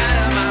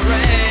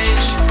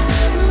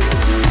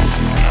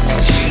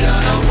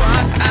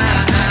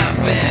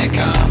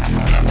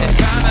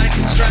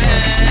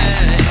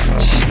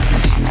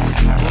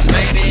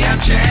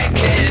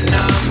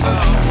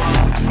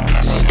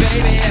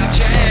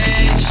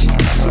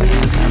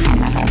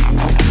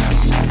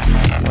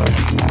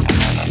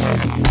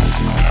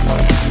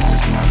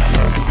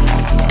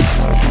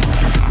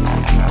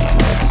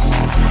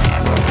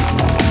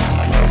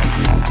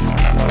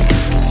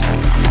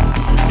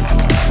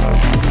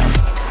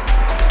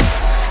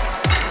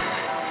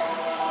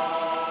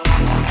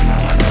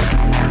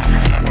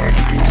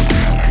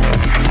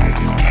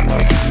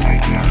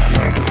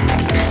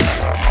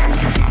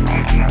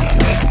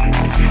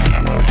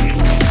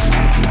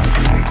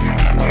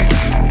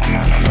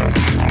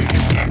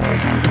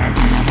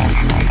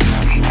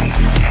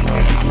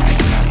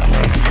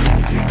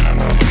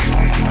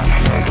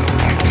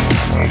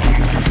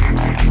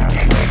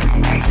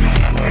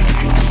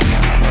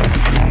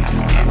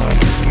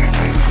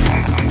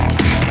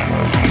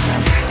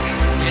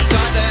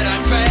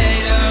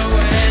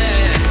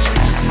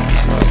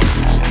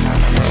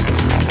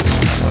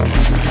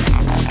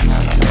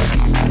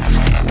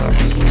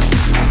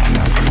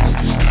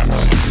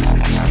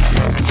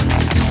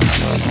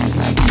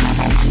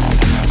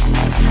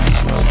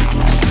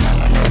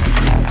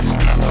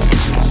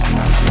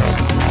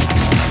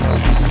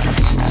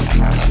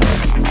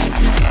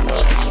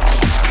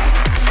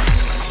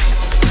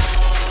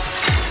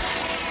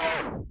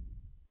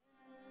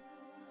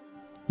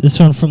 This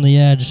one from The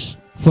Edge.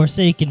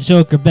 Forsaken,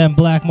 Joker, Ben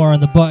Blackmore on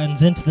the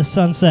buttons. Into the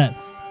Sunset.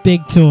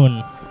 Big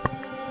tune.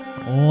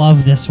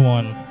 Love this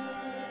one.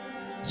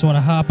 Just want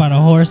to hop on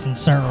a horse and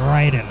start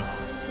riding.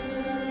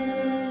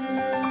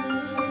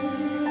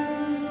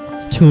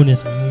 This tune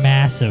is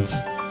massive.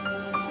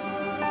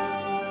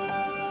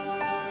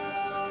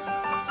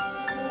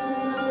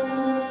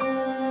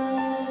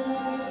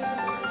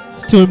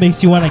 This tune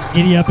makes you want to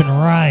giddy up and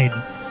ride.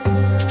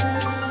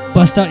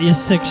 Bust out your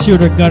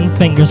 6-shooter gun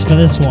fingers for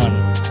this one.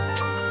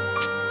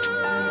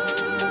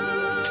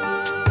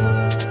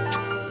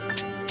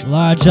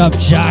 Lodge up,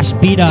 Josh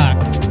Bedock.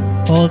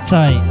 Hold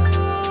tight.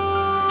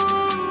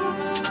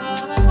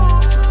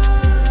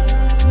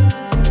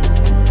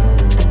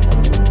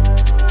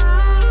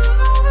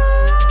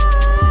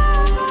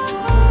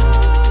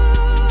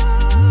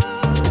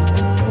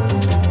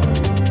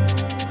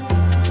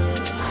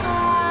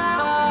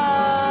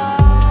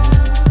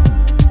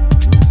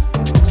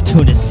 This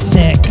tune is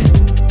sick.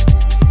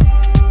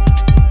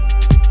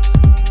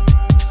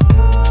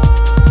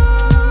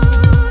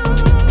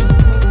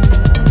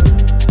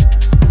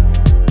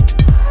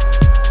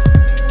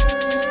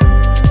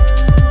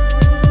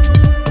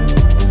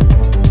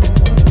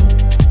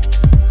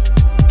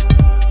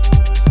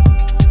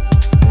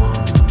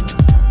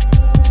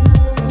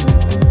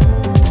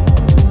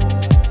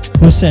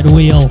 Who said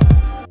wheel?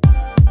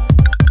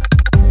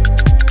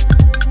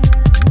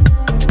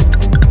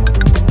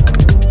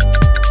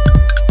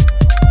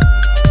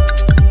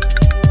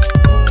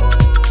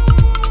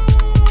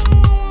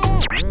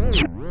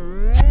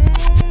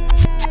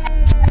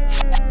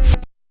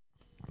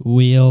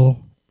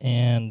 Wheel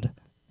and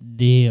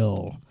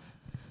deal.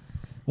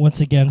 Once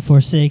again,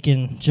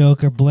 Forsaken,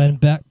 Joker, blend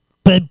back,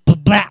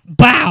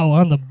 bow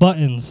on the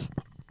buttons.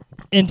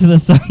 Into the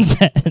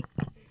Sunset.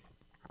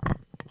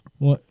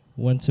 What?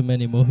 One too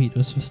many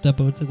mojitos for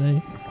Steppo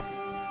today.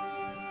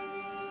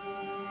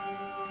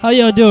 How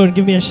y'all doing?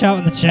 Give me a shout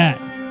in the chat.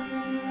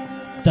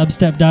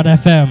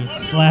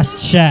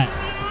 Dubstep.fm/chat.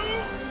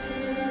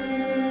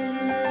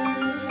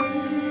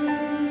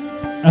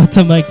 Out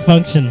to Mike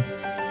Function.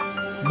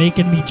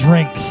 Making me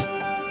drinks.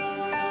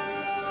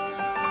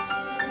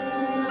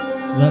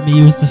 Let me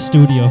use the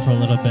studio for a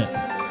little bit.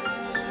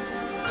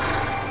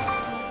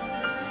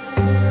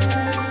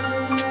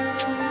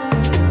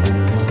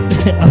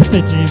 Out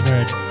to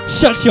J-Bird.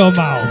 Shut your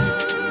mouth.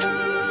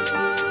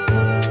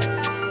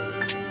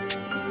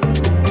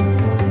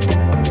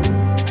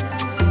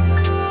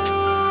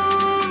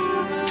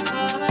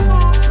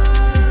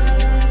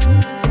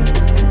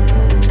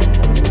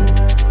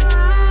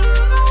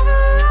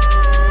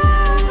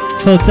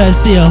 Hold tight,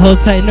 Seal. Hold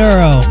tight,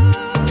 Neuro.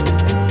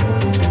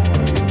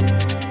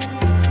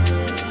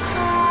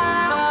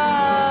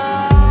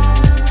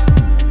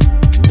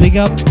 Big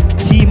up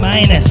T-.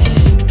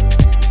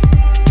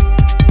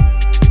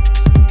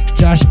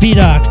 Josh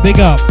Bedock, big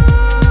up.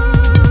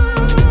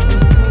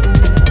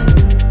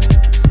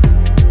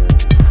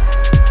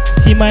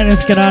 T-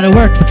 got out of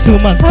work for 2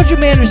 months. How'd you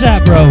manage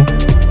that, bro?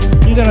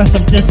 You got on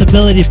some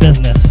disability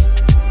business.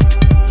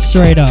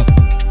 Straight up.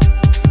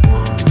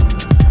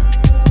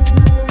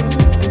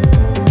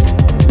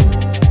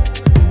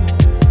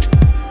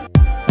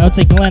 I'll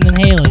take Glenn and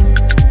Haley.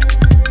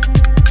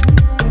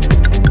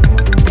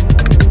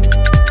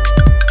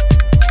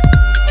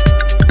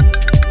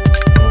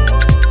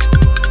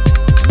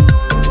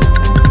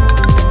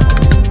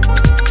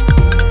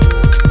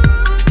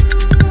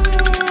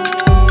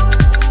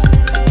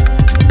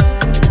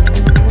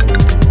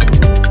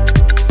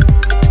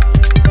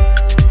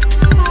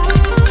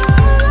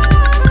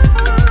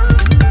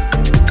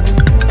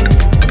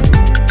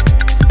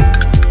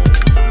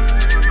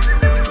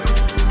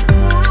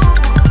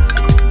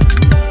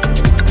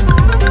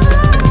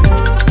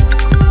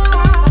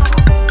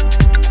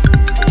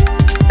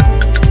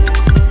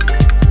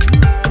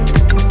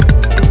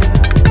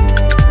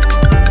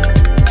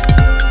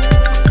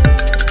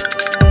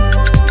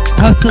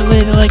 Out to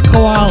Lady Like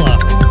Koala.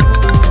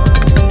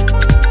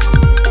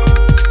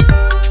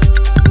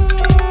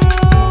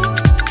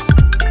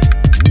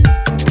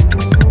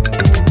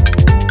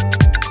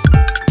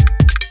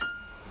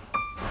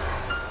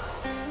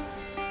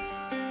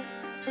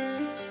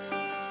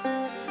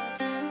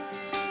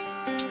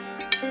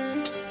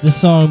 This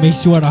song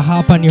makes you want to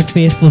hop on your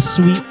faithful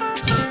sweet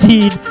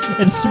steed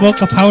and smoke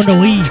a pound of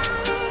weed.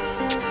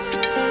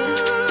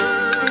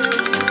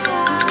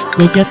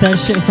 Go get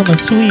that shit from a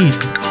Swede.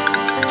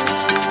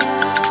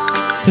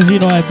 Cause you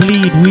know I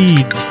bleed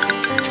weed.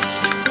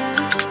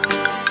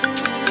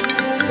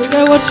 Go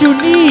get what you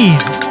need.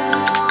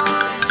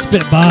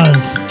 Spit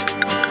bars.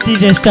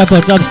 DJ Steppo,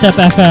 Dubstep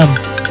FM.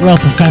 We're all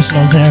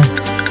professionals here.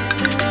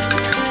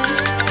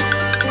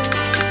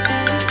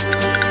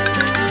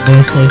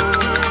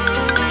 Mostly.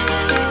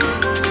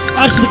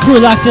 Watch the crew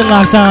locked in,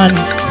 locked on.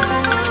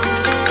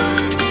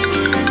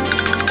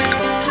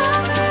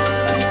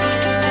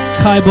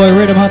 Cowboy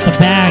rid him out the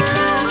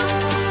bag.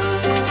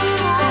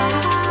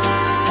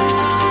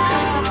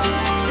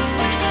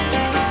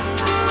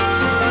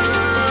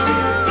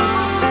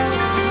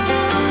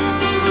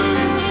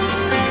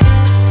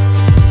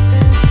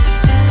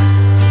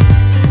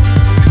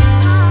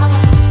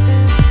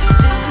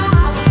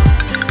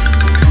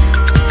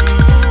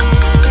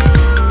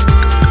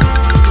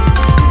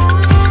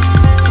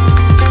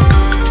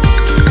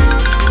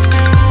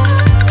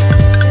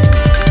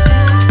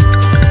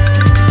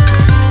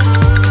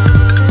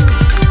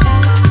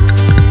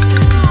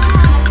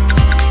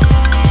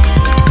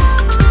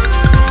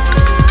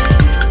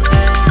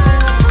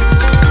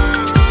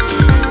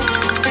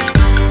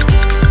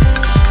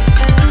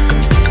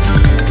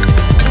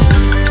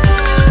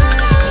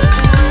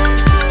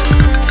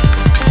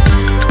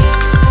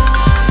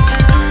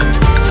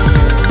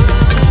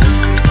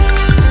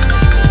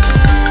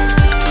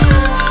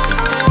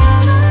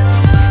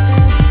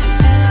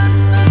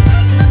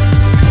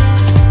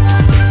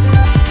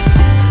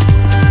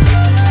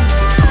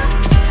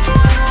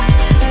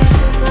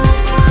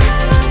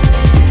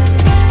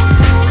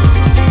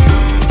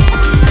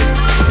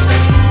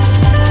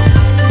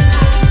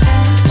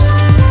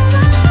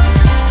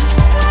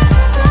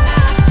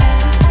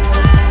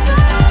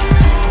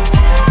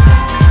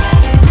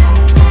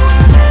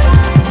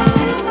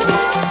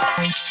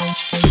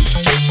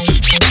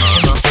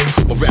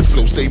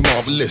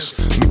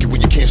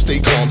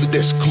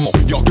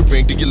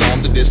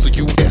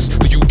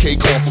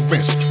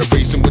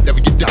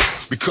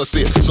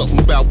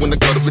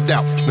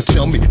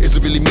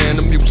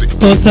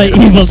 Post like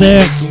evil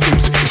there.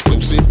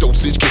 Explosive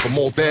dosage, give them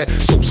all that.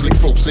 So slick,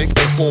 fro sick,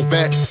 don't fall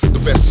back. The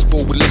vest is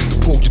full with less to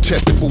pull. You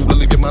test the fool, I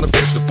leave your mind a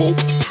vegetable.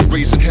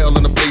 Raising hell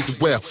in a blaze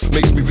of well.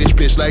 Makes me rich,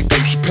 bitch, like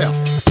Dave Chappelle.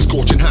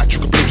 Scorching hot, you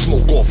can blow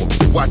smoke off them.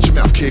 Watch your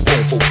mouth, kid,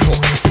 grown folks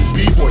talk.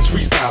 B-boys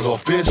freestyle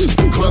off this.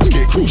 Clubs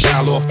get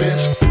crucial off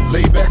this.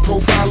 Lay back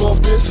profile off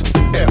this.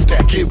 F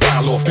that, get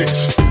wild off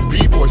this.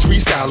 B-boys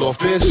freestyle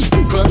off this.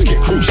 Clubs get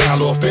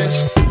crucial off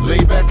this. Lay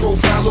back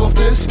profile off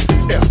this.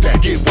 F that,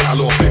 get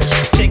wild off this.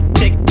 Tick,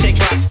 tick, tick,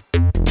 drop.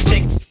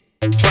 Tick,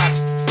 drop.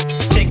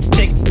 Tick,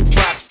 tick,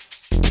 drop.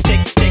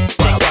 Tick, tick,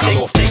 wild, wild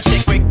off this.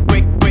 Tick, break,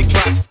 break, break,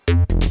 drop.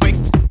 Break,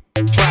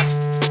 drop.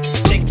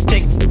 Tick,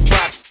 tick,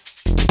 drop.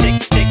 Tick,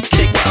 tick,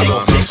 tick, wild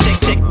off this. tick,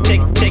 tick,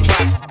 tick, tick,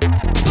 drop.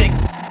 Tick,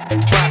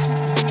 drop.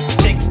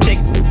 Tick,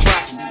 tick,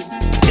 drop.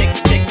 Tick,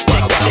 tick,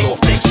 wild, wild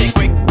off this. tick,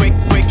 break, break,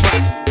 break,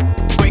 drop.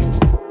 Break,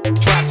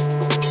 drop.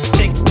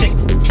 Tick, tick,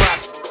 drop.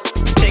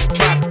 Tick,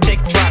 drop. Tick,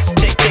 drop.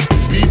 Tick, tick.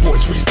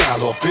 B-boys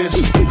freestyle off this.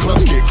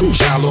 Clubs get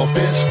crucial off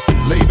this.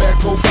 Lay back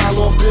profile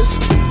off this.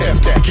 F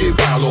that, get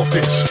wild off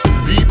this.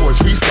 B-boys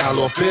freestyle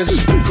off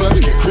this. Clubs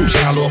get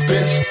crucial off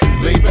this.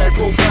 Lay back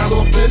profile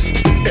off this.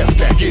 F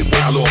that, get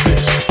wild off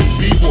this.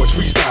 B-boys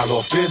freestyle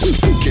off this.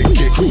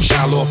 Get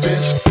crucial off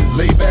this.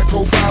 Lay back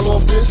profile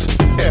off this.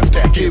 F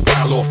that, get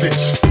wild off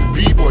this.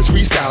 B-boys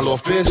freestyle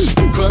off this.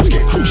 Clubs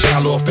get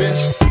crucial off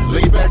this.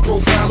 Lay back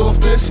profile off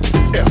this.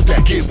 F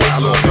that, get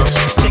wild off this.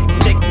 Tick,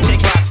 tick, tick,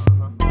 drop.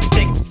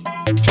 Tick,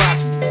 drop.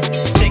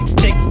 Tick,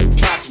 tick,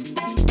 drop.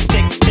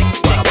 Tick, tick,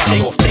 Wild,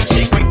 wild off this.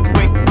 tick, break,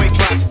 break, break,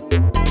 drop.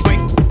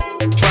 Break,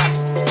 drop.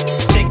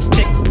 Tick,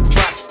 tick,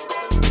 drop.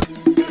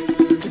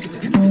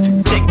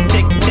 Tick,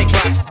 tick, tick,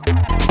 drop.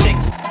 Tick,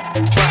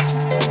 drop.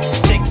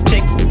 Tick,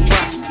 tick,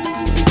 drop.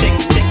 Tick,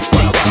 tick,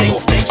 Wild, wild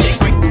off this. tick,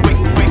 break, break,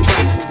 break,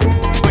 drop.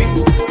 Break,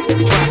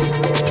 drop.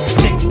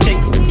 Tick, tick,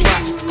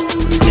 drop.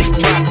 Tick,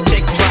 drop,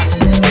 tick, drop.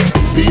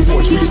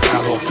 B-boys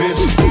freestyle off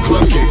this.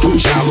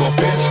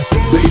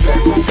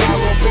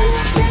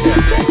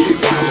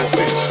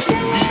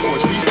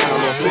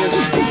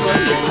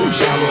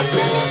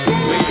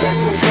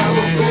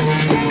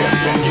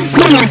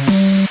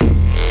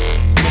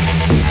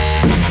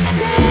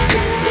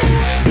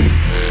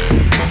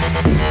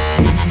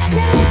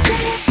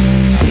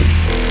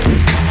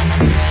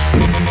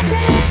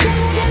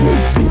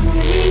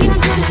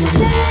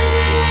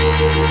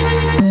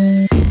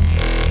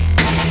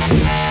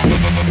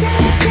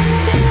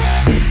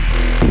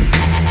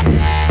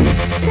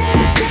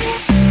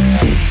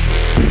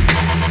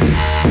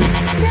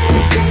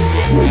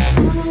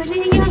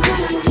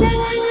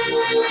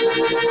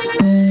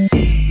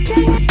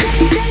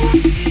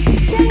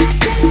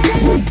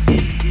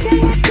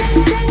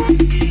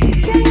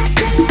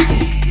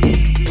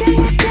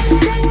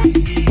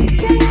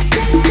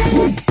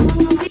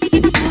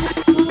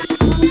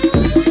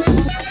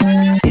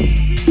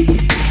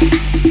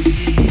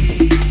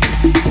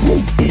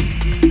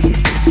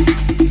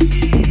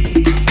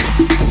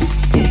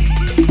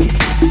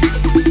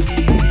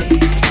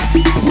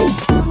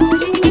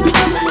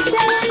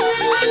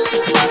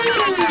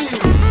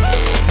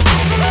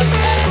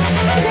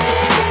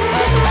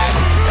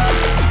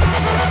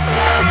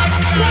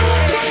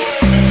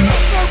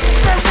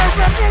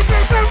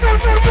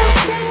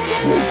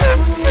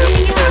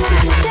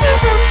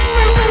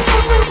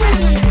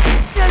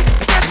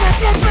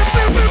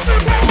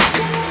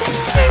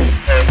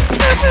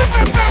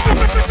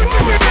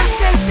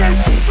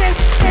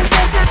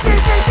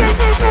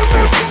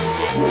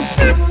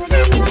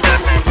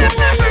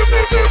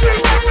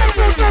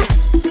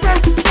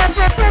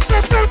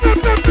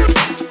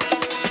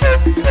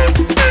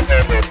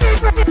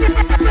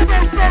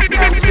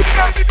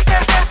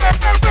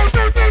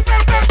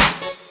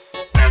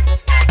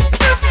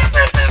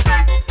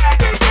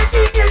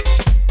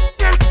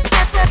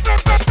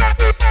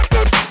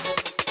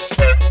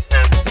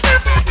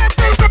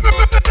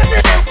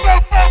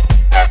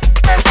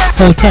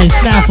 Hold tight,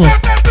 snaffle.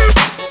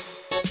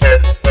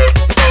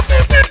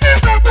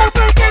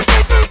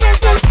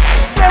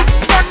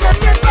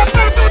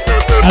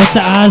 Out to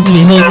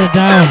Osby, holding it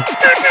down.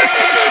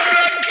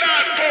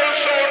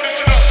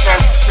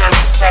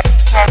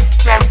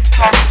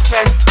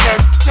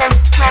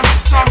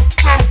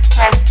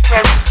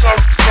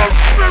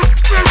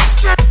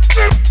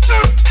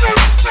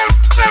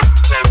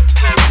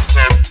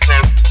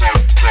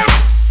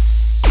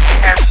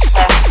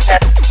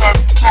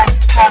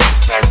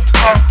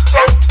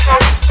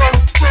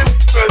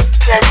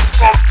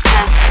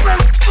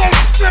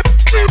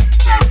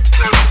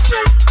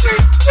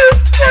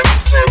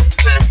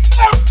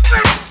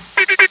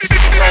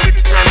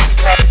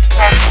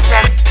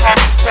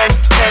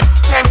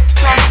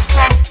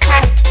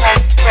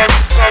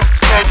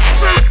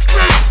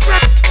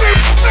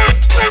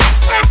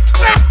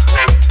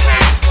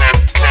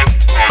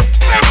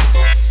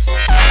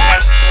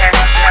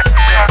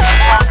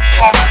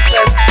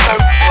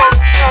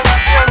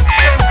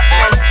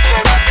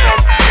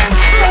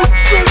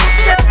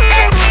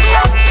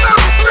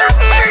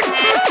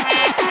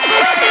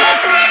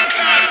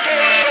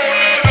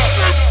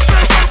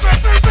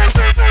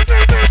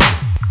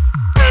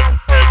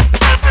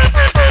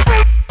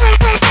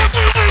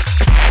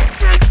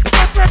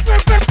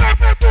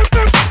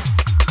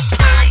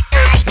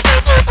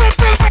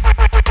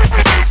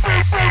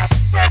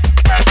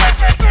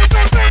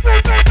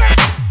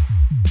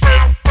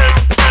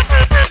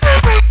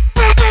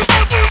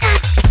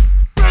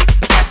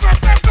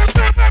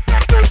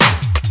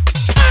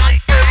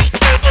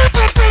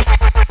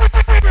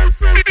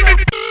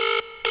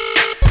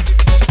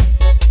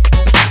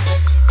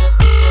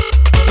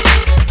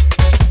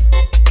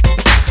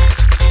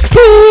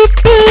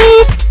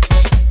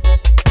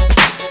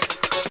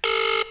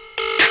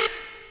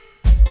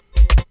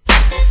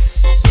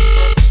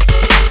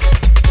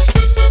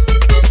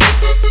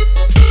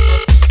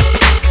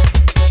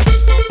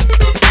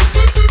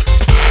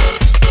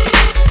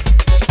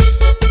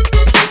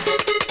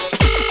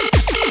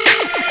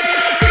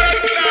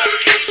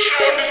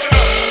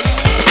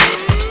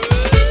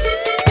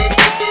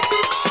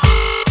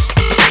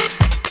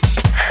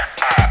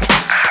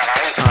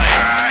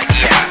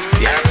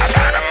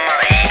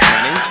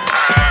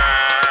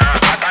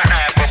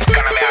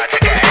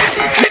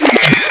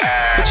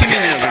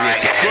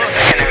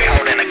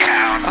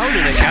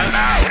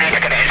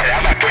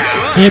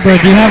 Hey bro,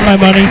 do you have my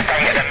money?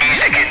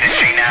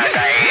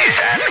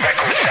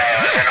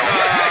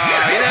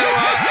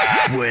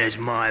 Where's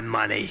my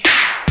money?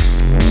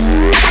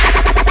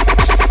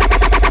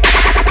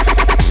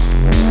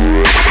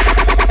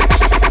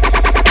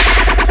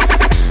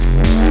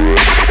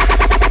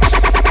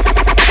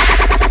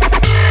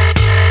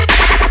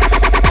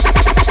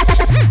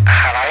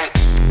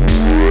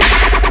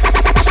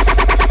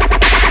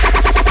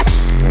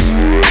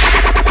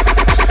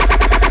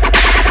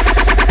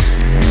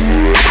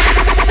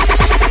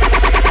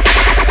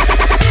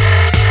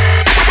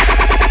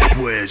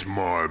 Where's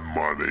my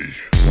money?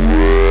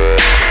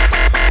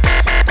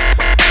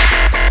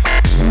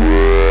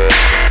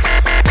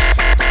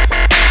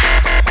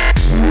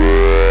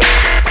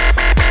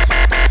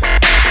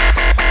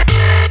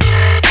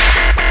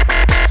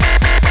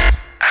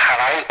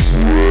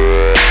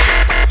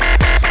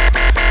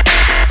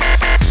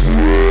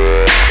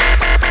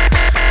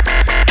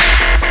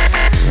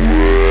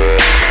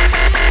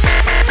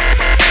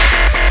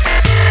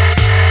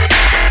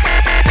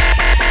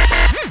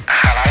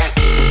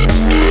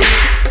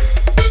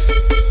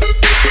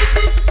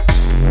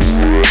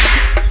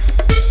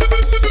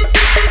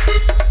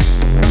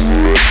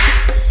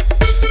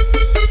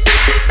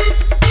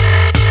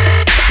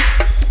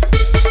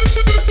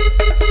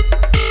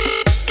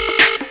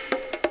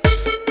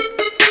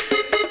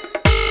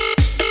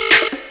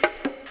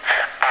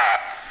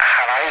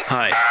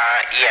 Hi.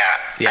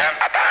 Yeah.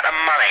 About the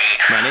money.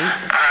 Money?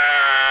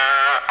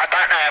 I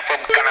don't know if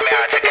we're gonna be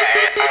able to get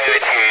it over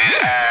to you.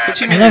 What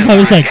do you I mean? love how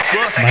he's like,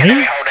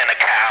 money? Holding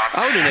account.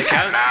 Holding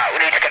account?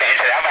 We need to get it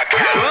into the other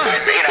account.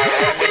 What? You know,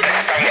 what with the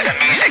state of the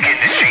music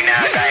industry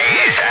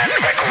nowadays and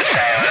record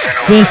sales and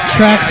all This that.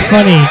 track's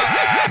funny.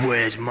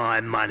 Where's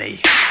my money?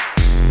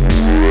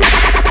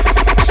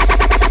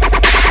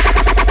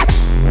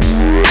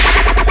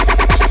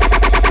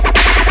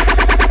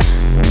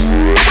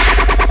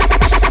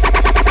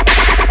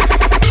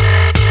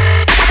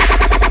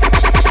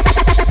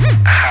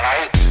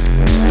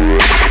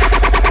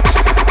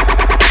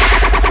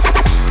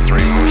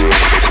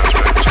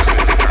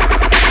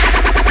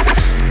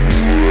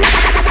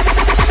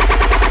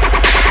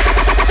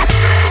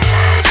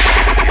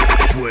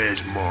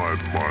 Where's my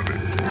money?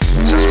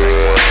 Suspect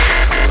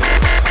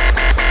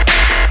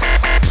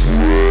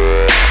one.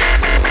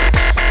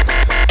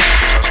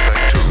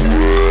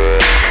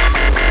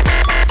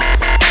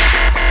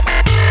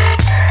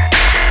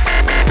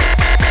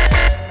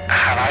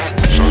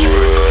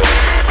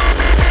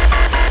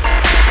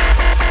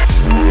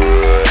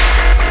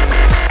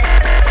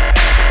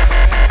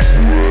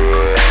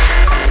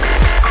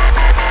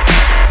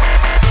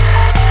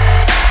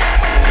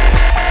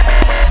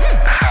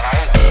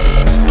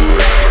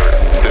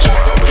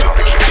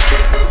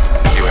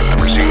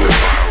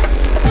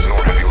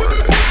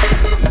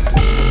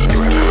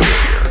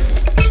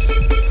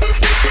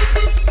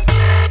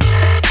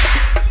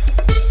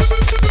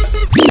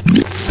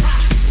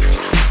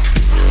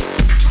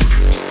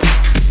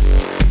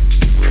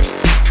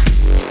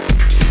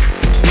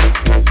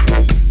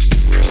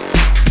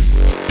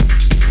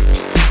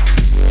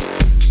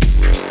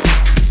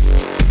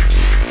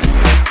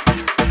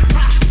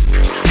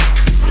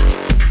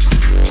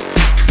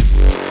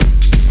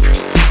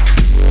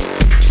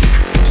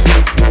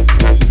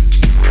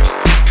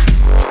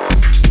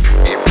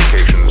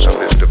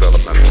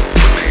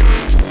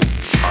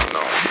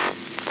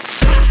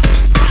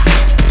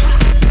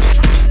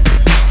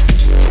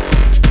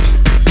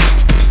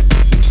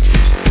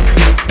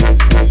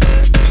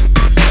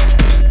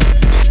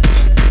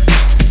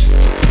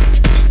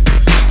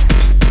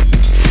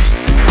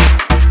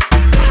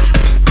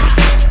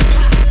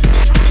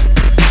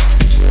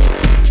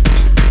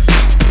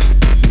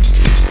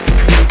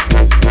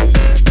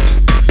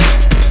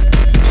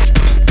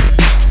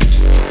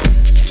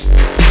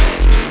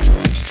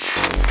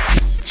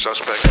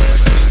 Suspect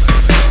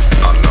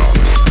unknown.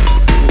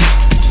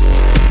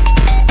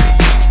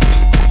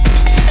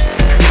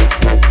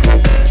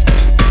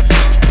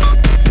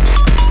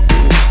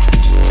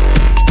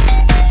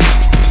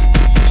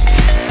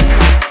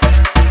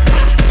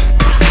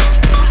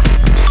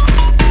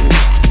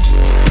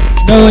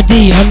 Noah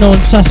D,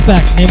 unknown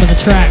suspect, name of the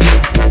track.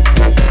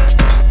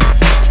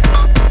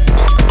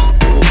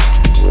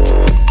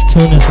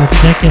 Tune is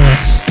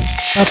ridiculous.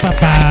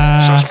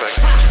 Ba-ba-ba. Suspect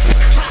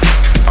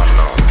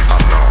unknown.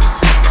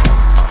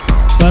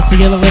 About to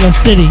get a little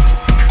city.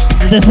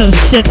 This is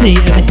shitty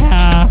and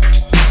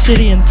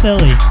shitty and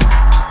silly.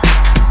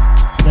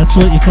 That's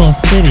what you call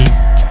city.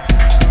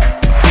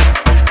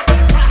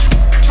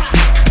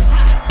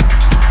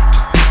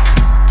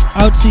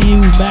 Out to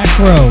you,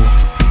 Macro.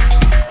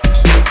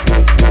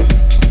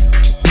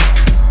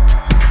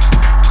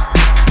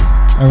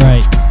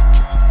 Alright.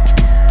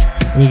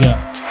 Here we go.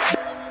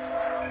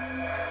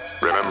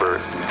 Remember,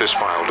 this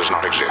file does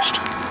not exist.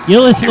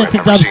 You're listening to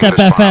Dubstep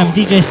FM,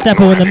 DJ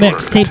Steppo in the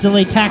mix, Tape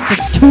Delay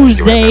Tactics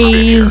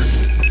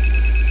Tuesdays.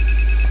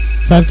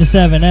 5 to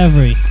 7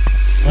 every.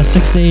 Or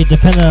 6 to 8,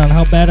 depending on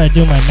how bad I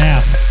do my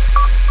math.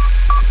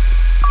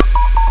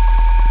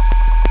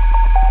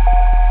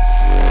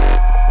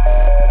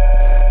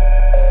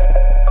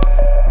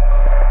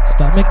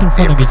 Stop making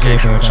fun of me,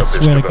 Jaybird, I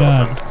swear to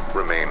God.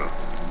 Remain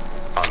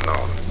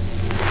unknown.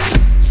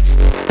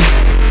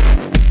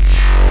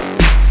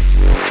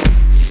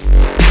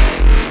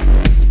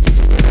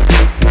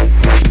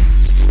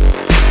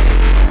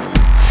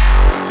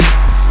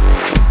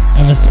 I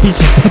have a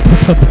speech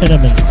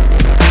impediment.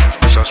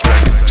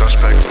 Suspect.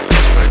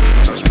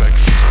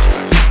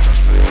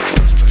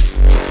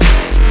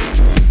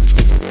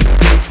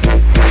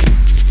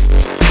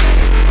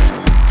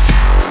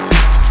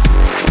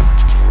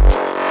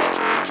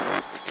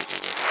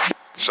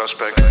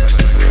 Suspect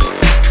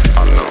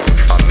unknown.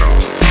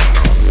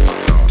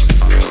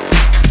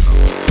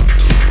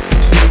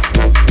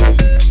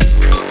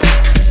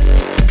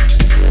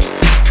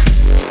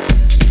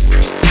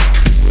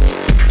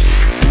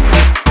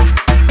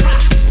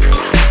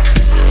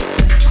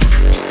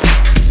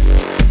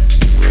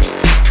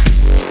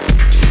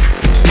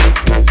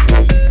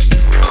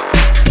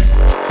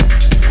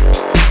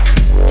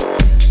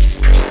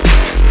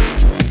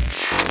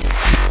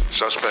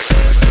 Suspect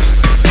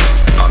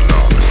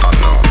unknown.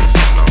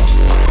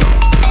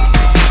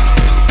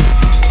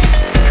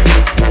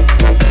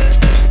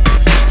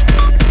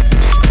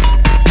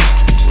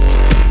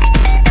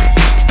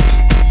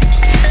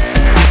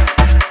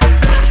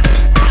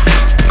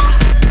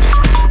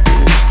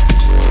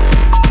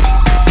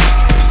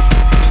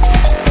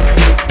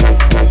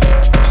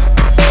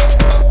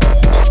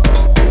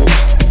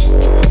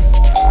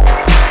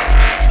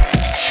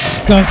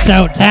 Skunks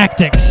out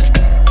tactics.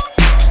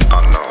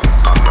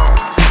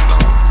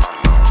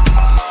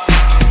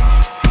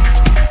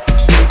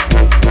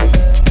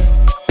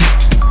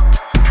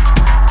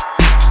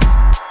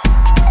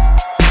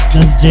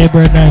 This is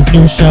Jaybird and his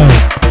new show.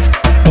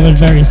 Coming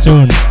very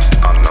soon.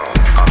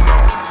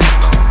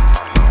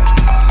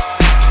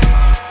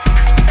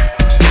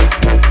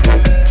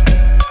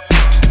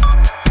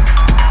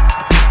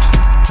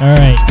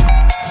 Alright.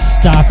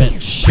 Stop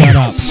it. Shut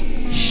up.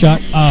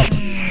 Shut up.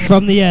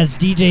 From the Edge,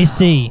 DJ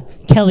C.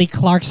 Kelly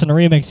Clarkson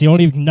remix. You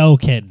don't even know,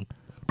 kid.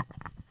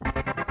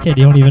 Kid,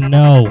 you don't even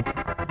know.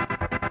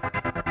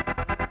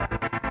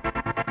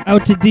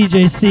 Out to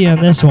DJ C on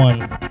this one.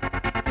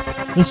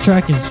 This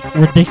track is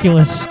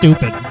ridiculous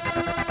stupid.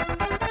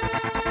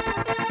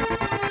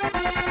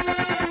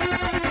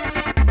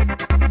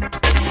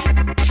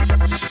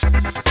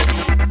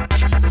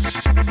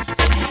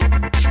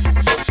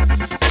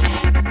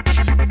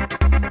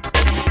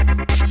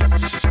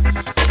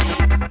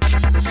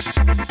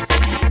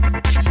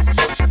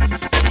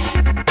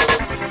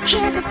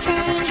 Here's the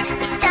thing,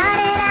 we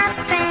started out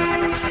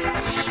friends.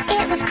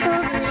 It was cool,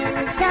 but it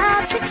was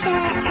all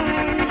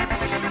pretend.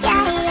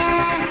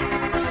 Yeah.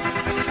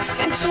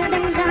 Since you've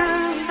been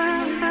gone,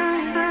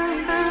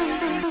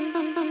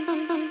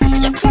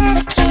 you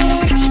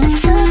dedicated, you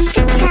took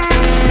the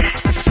time.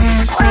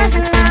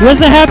 Wasn't long. Where's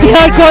the happy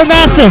hardcore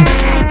massive?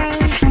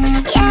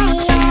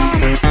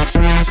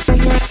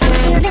 Since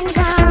you've been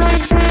gone,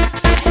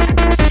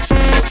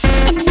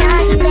 and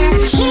all you'd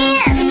ever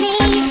hear me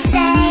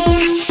say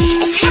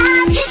is how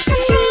I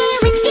picture me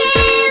with you.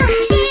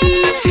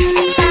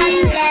 That's all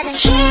you'd ever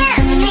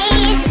hear me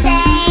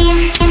say.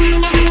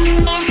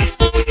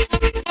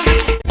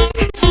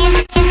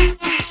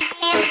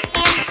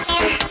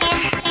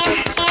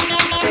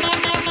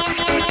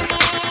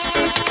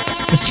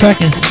 This track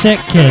is sick,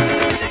 kid.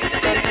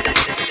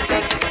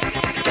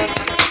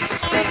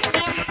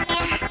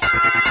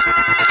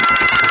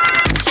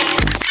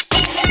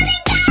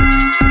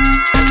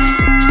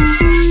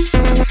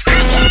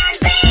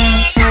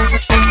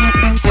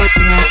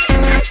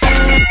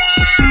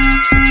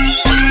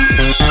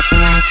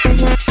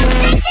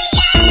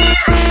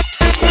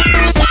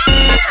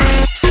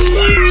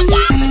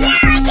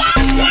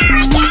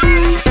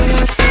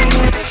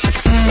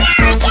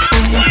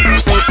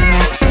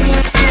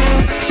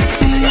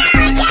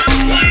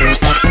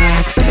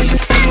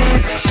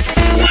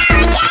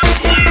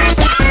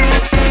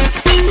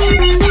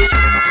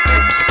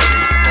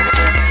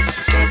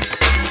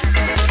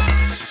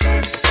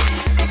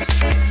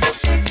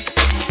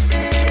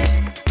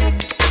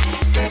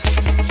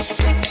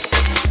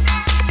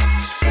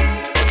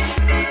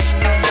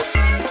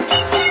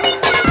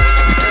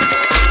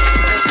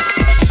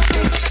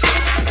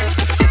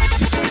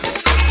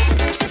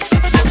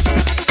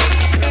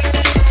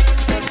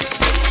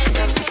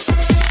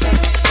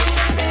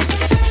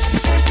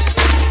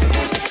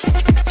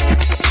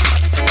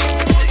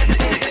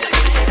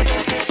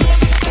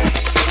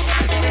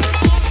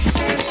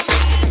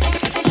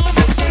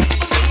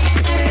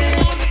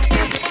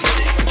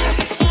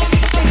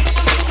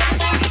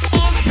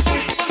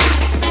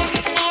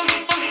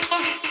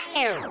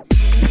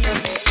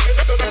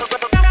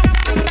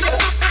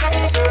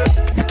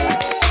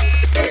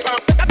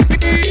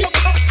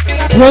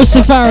 Crow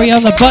Safari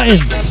on the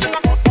buttons.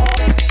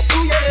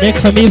 Nick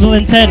from Evil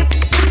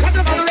Intent.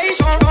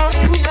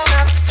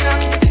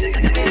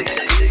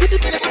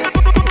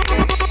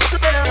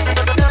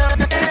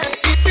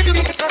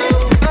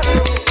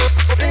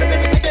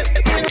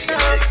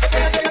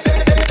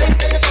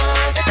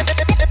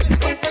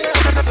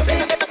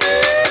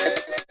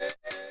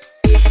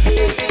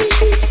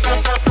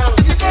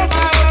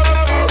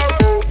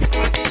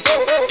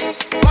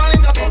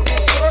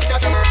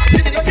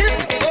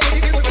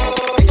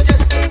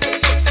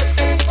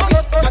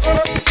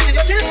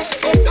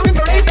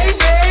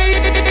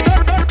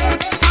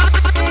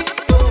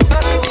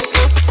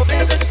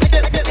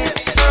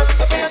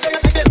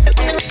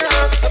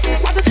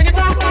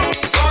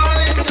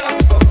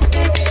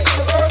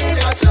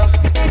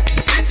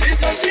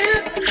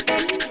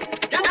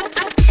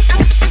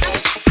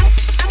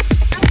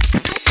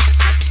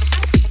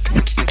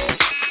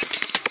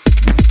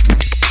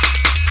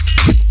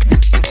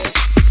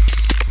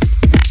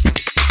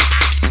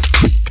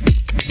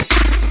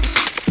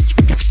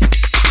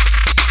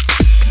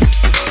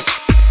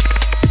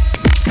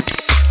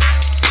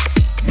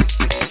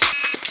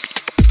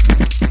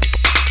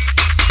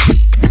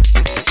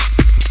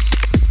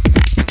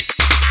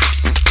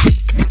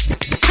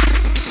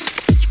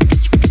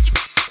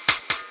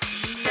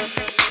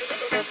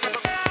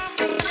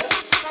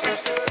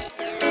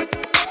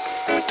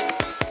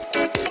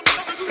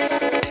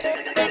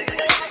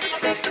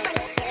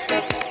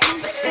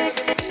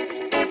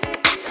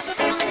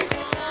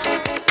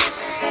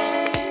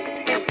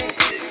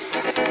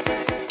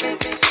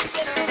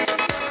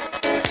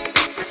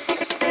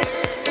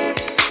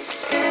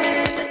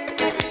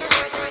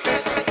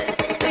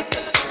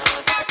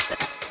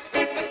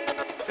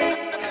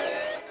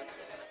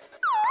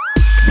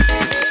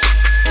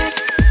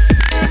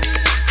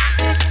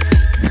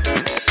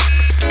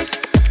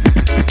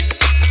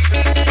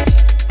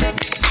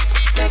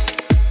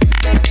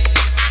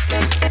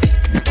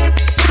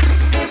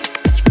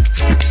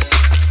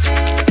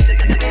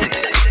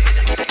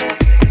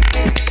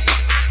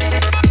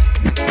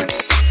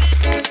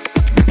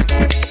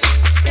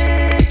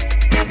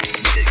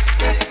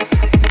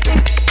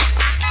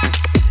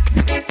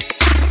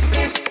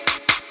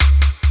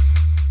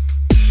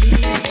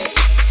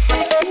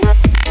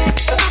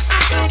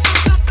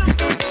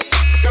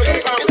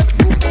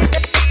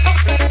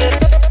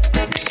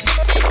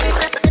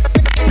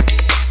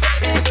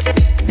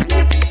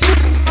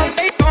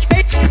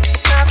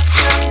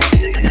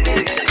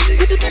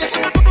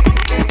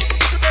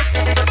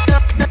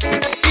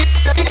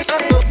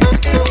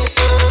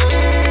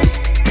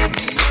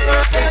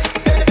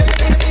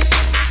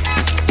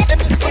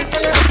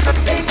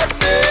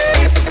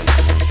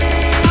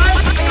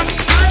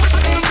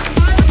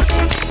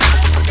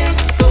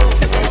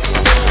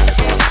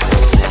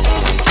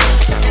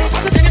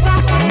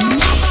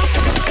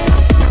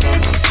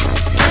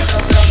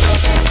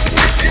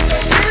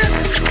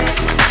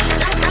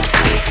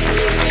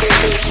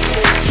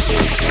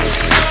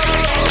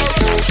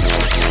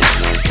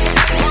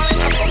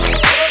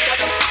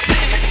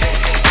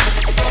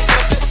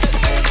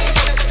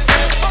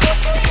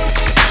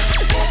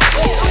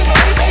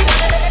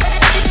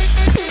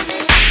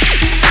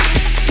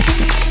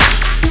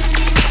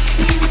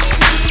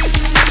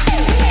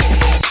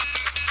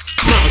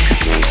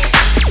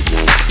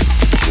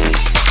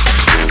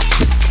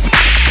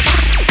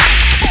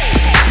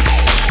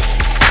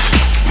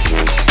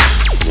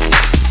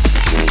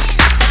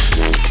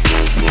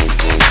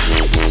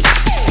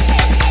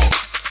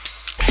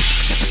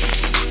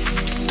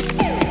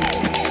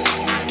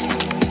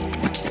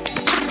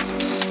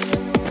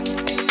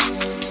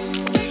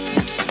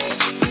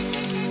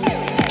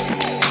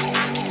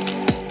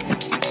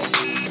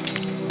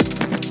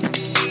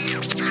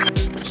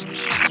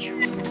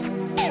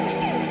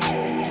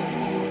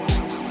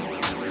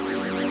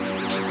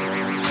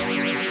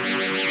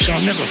 So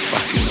I never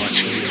fucking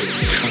liked you,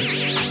 cunt.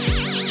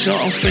 Do you know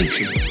what I'm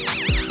thinking?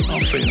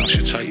 I'm thinking I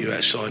should take you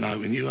outside and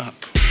open you up.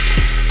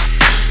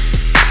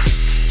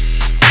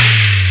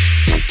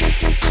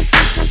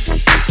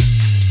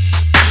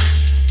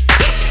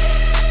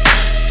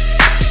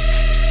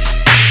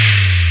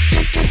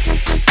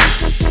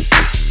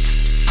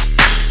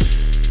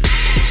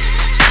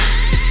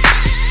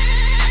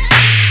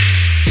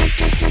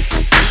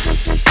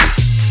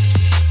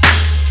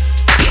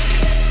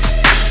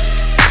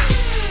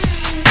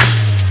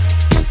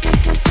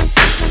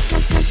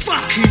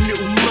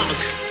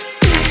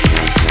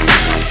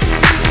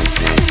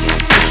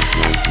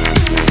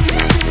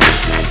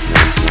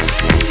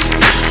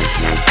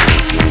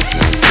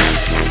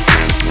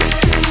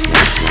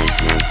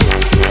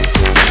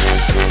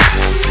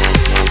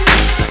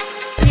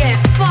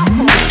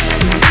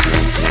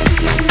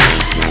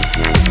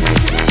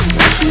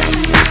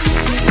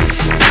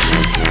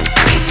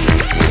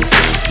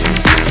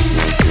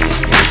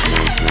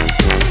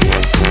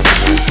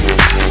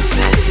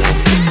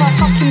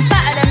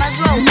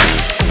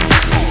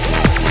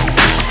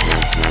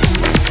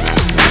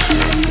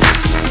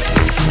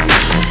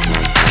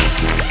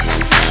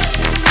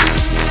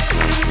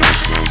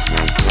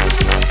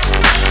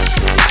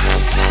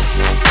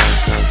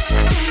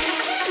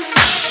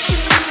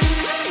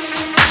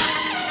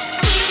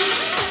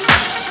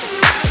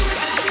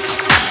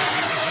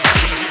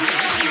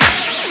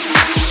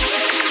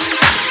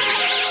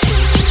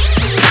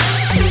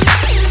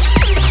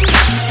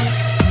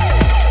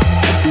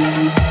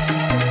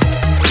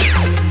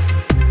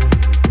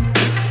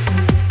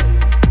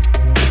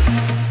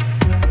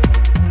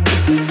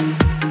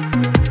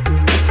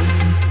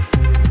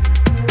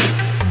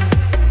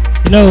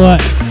 You know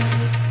what?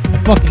 I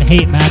fucking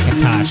hate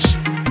Macintosh.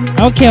 I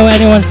don't care what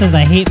anyone says,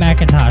 I hate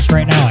Macintosh.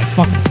 Right now, I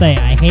fucking say it.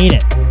 I hate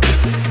it.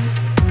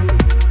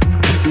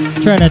 I'm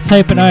trying to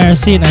type in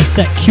IRC and I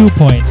set Q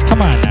points.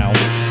 Come on now.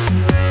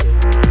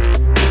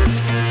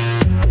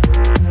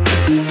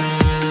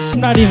 I'm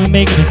not even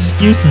making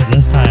excuses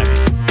this time.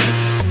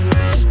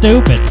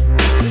 Stupid.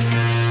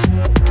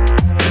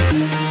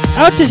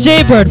 Out to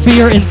Jaybird for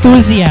your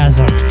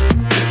enthusiasm.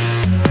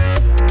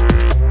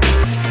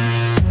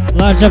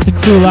 Lodge up the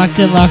crew, locked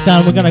in, locked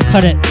on. We're gonna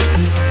cut it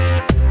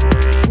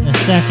in a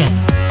second.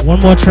 One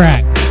more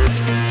track.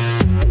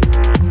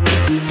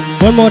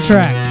 One more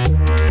track.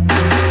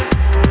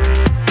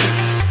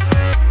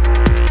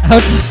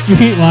 Out to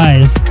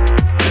Streetwise.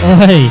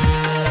 Oi.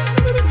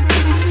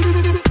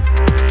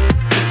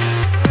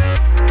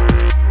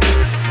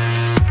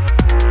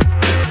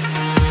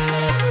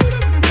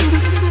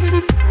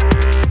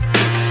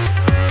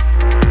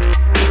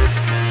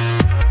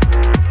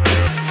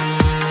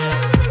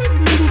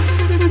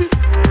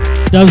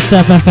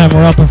 Dubstep FM,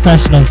 we're all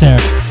professionals here.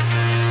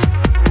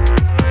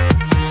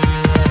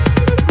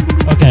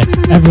 Okay,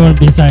 everyone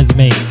besides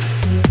me.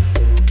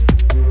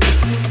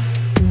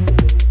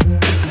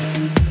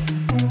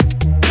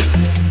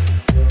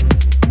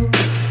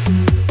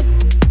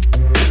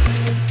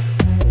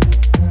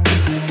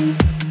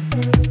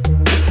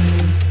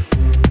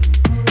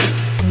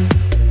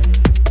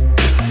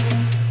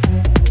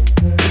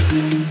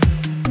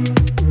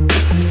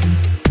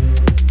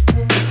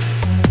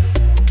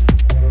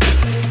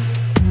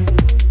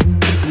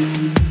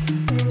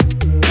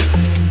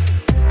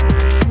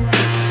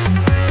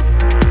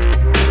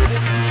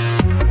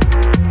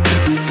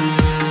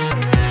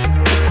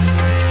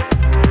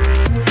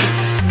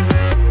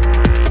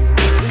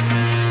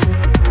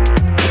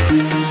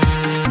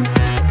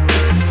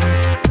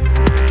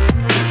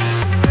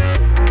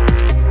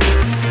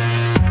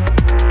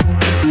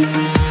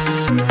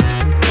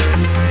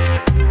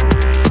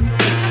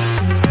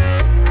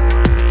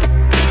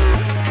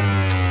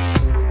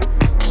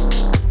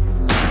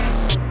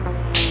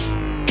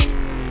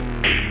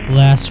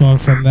 Last one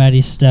from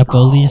Maddie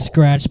Steppo, Lee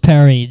Scratch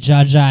Perry,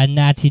 Jaja, and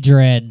Natty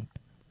Dread.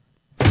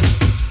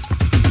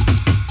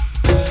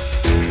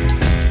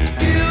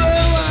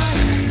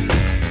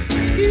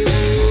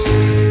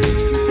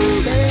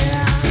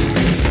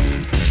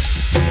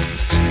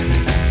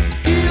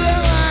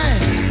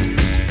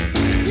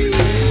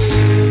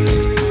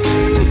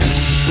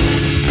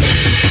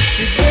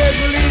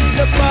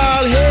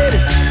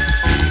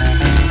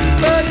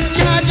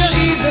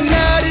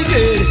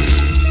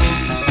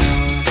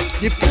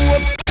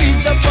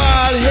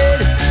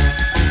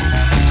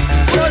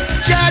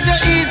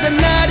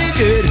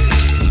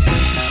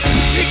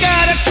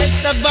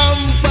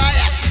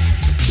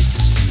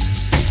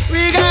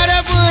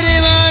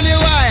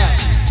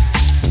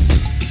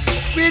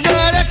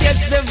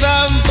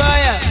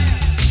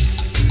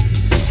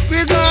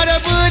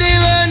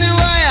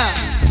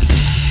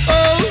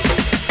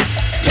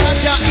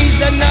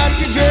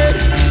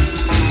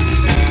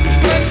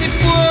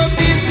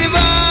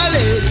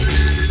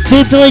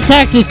 Tape Delay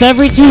Tactics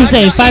every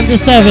Tuesday, 5 to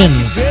 7,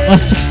 or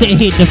 6 to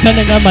 8,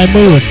 depending on my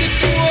mood.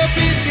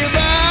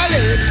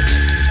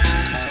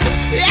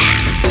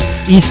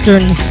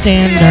 Eastern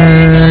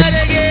Standard.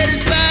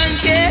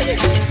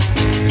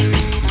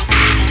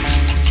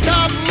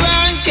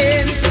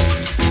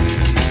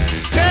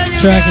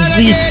 Track is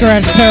Lee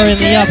Scratch Perry and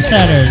the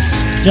Upsetters.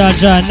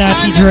 Jaja,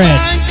 Natty Dread.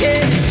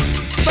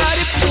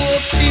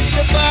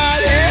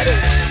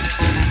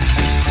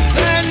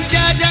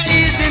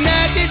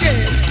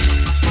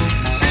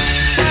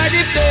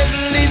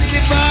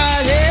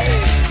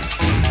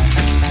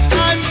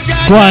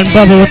 Go on,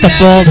 Bubba with the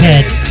bald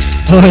head.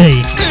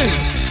 Oi.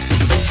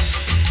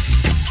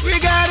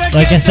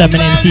 Like I said, my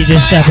name is DJ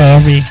Steppo.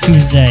 Every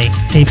Tuesday,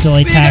 Tape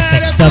Delay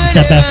Tactics,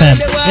 Dubstep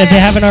FM. And if you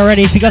haven't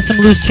already, if you got some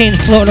loose change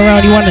floating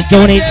around, you want to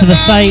donate to the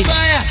site,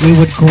 we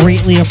would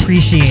greatly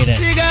appreciate it.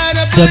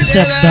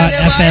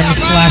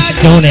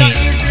 Dubstep.fm/donate.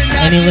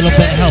 Any little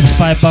bit helps,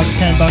 $5,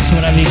 $10,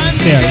 whatever you can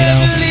spare, you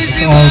know?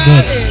 It's all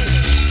good.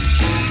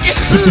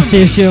 Keep the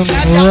station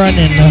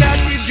running.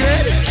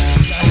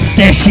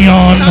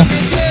 Station.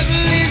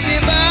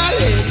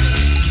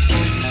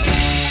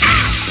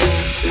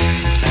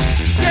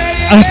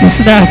 Out to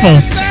Snapple.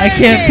 I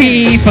can't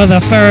pee for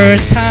the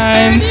first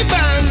time.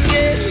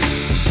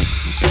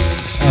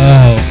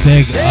 Oh,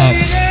 big up.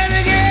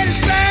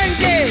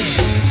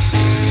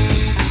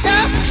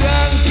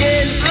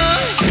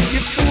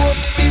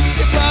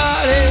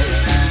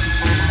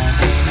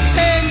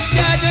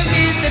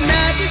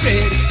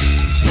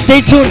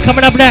 Stay tuned,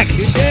 coming up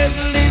next.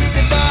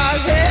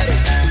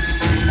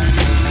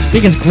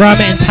 Biggest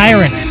Grommet and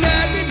Tyrant.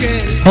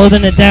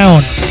 Holding it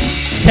down.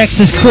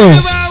 Texas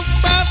crew.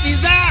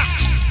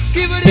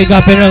 Big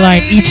up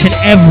Interline each and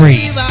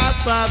every.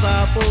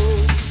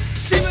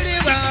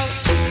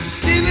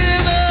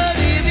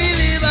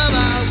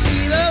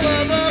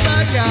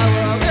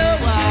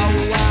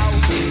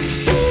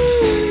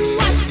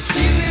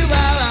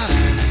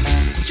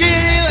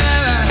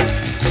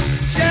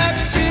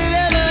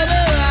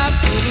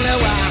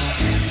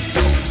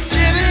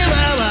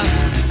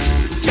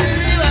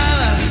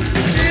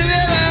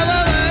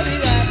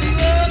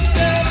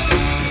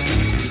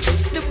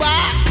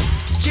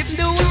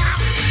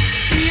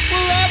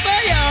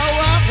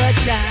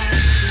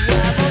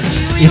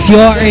 If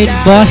you're in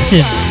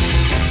Boston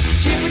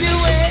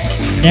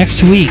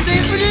next week,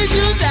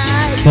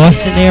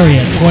 Boston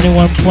area,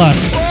 21 plus,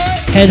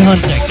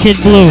 Headhunter, Kid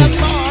Blue,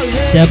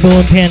 Debo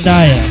and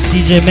Pandaya,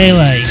 DJ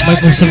Melee,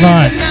 Michael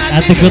Savant,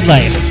 At the Good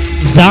Life,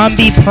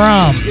 Zombie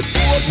Prom.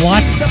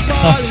 What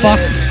the fuck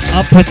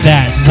up with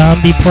that?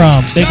 Zombie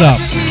Prom. Big up.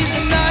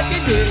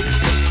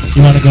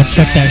 You want to go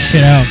check that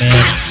shit out,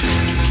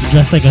 man. You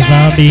dress like a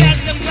zombie,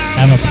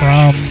 have a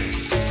prom.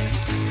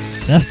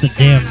 That's the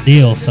damn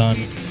deal,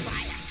 son.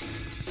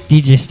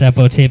 DJ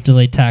Steppo, Tape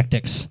Delay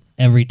Tactics.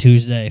 Every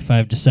Tuesday,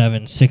 5 to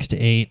 7, 6 to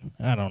 8.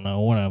 I don't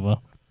know, whatever.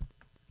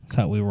 That's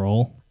how we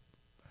roll.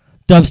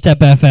 Dubstep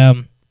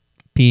FM.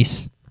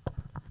 Peace.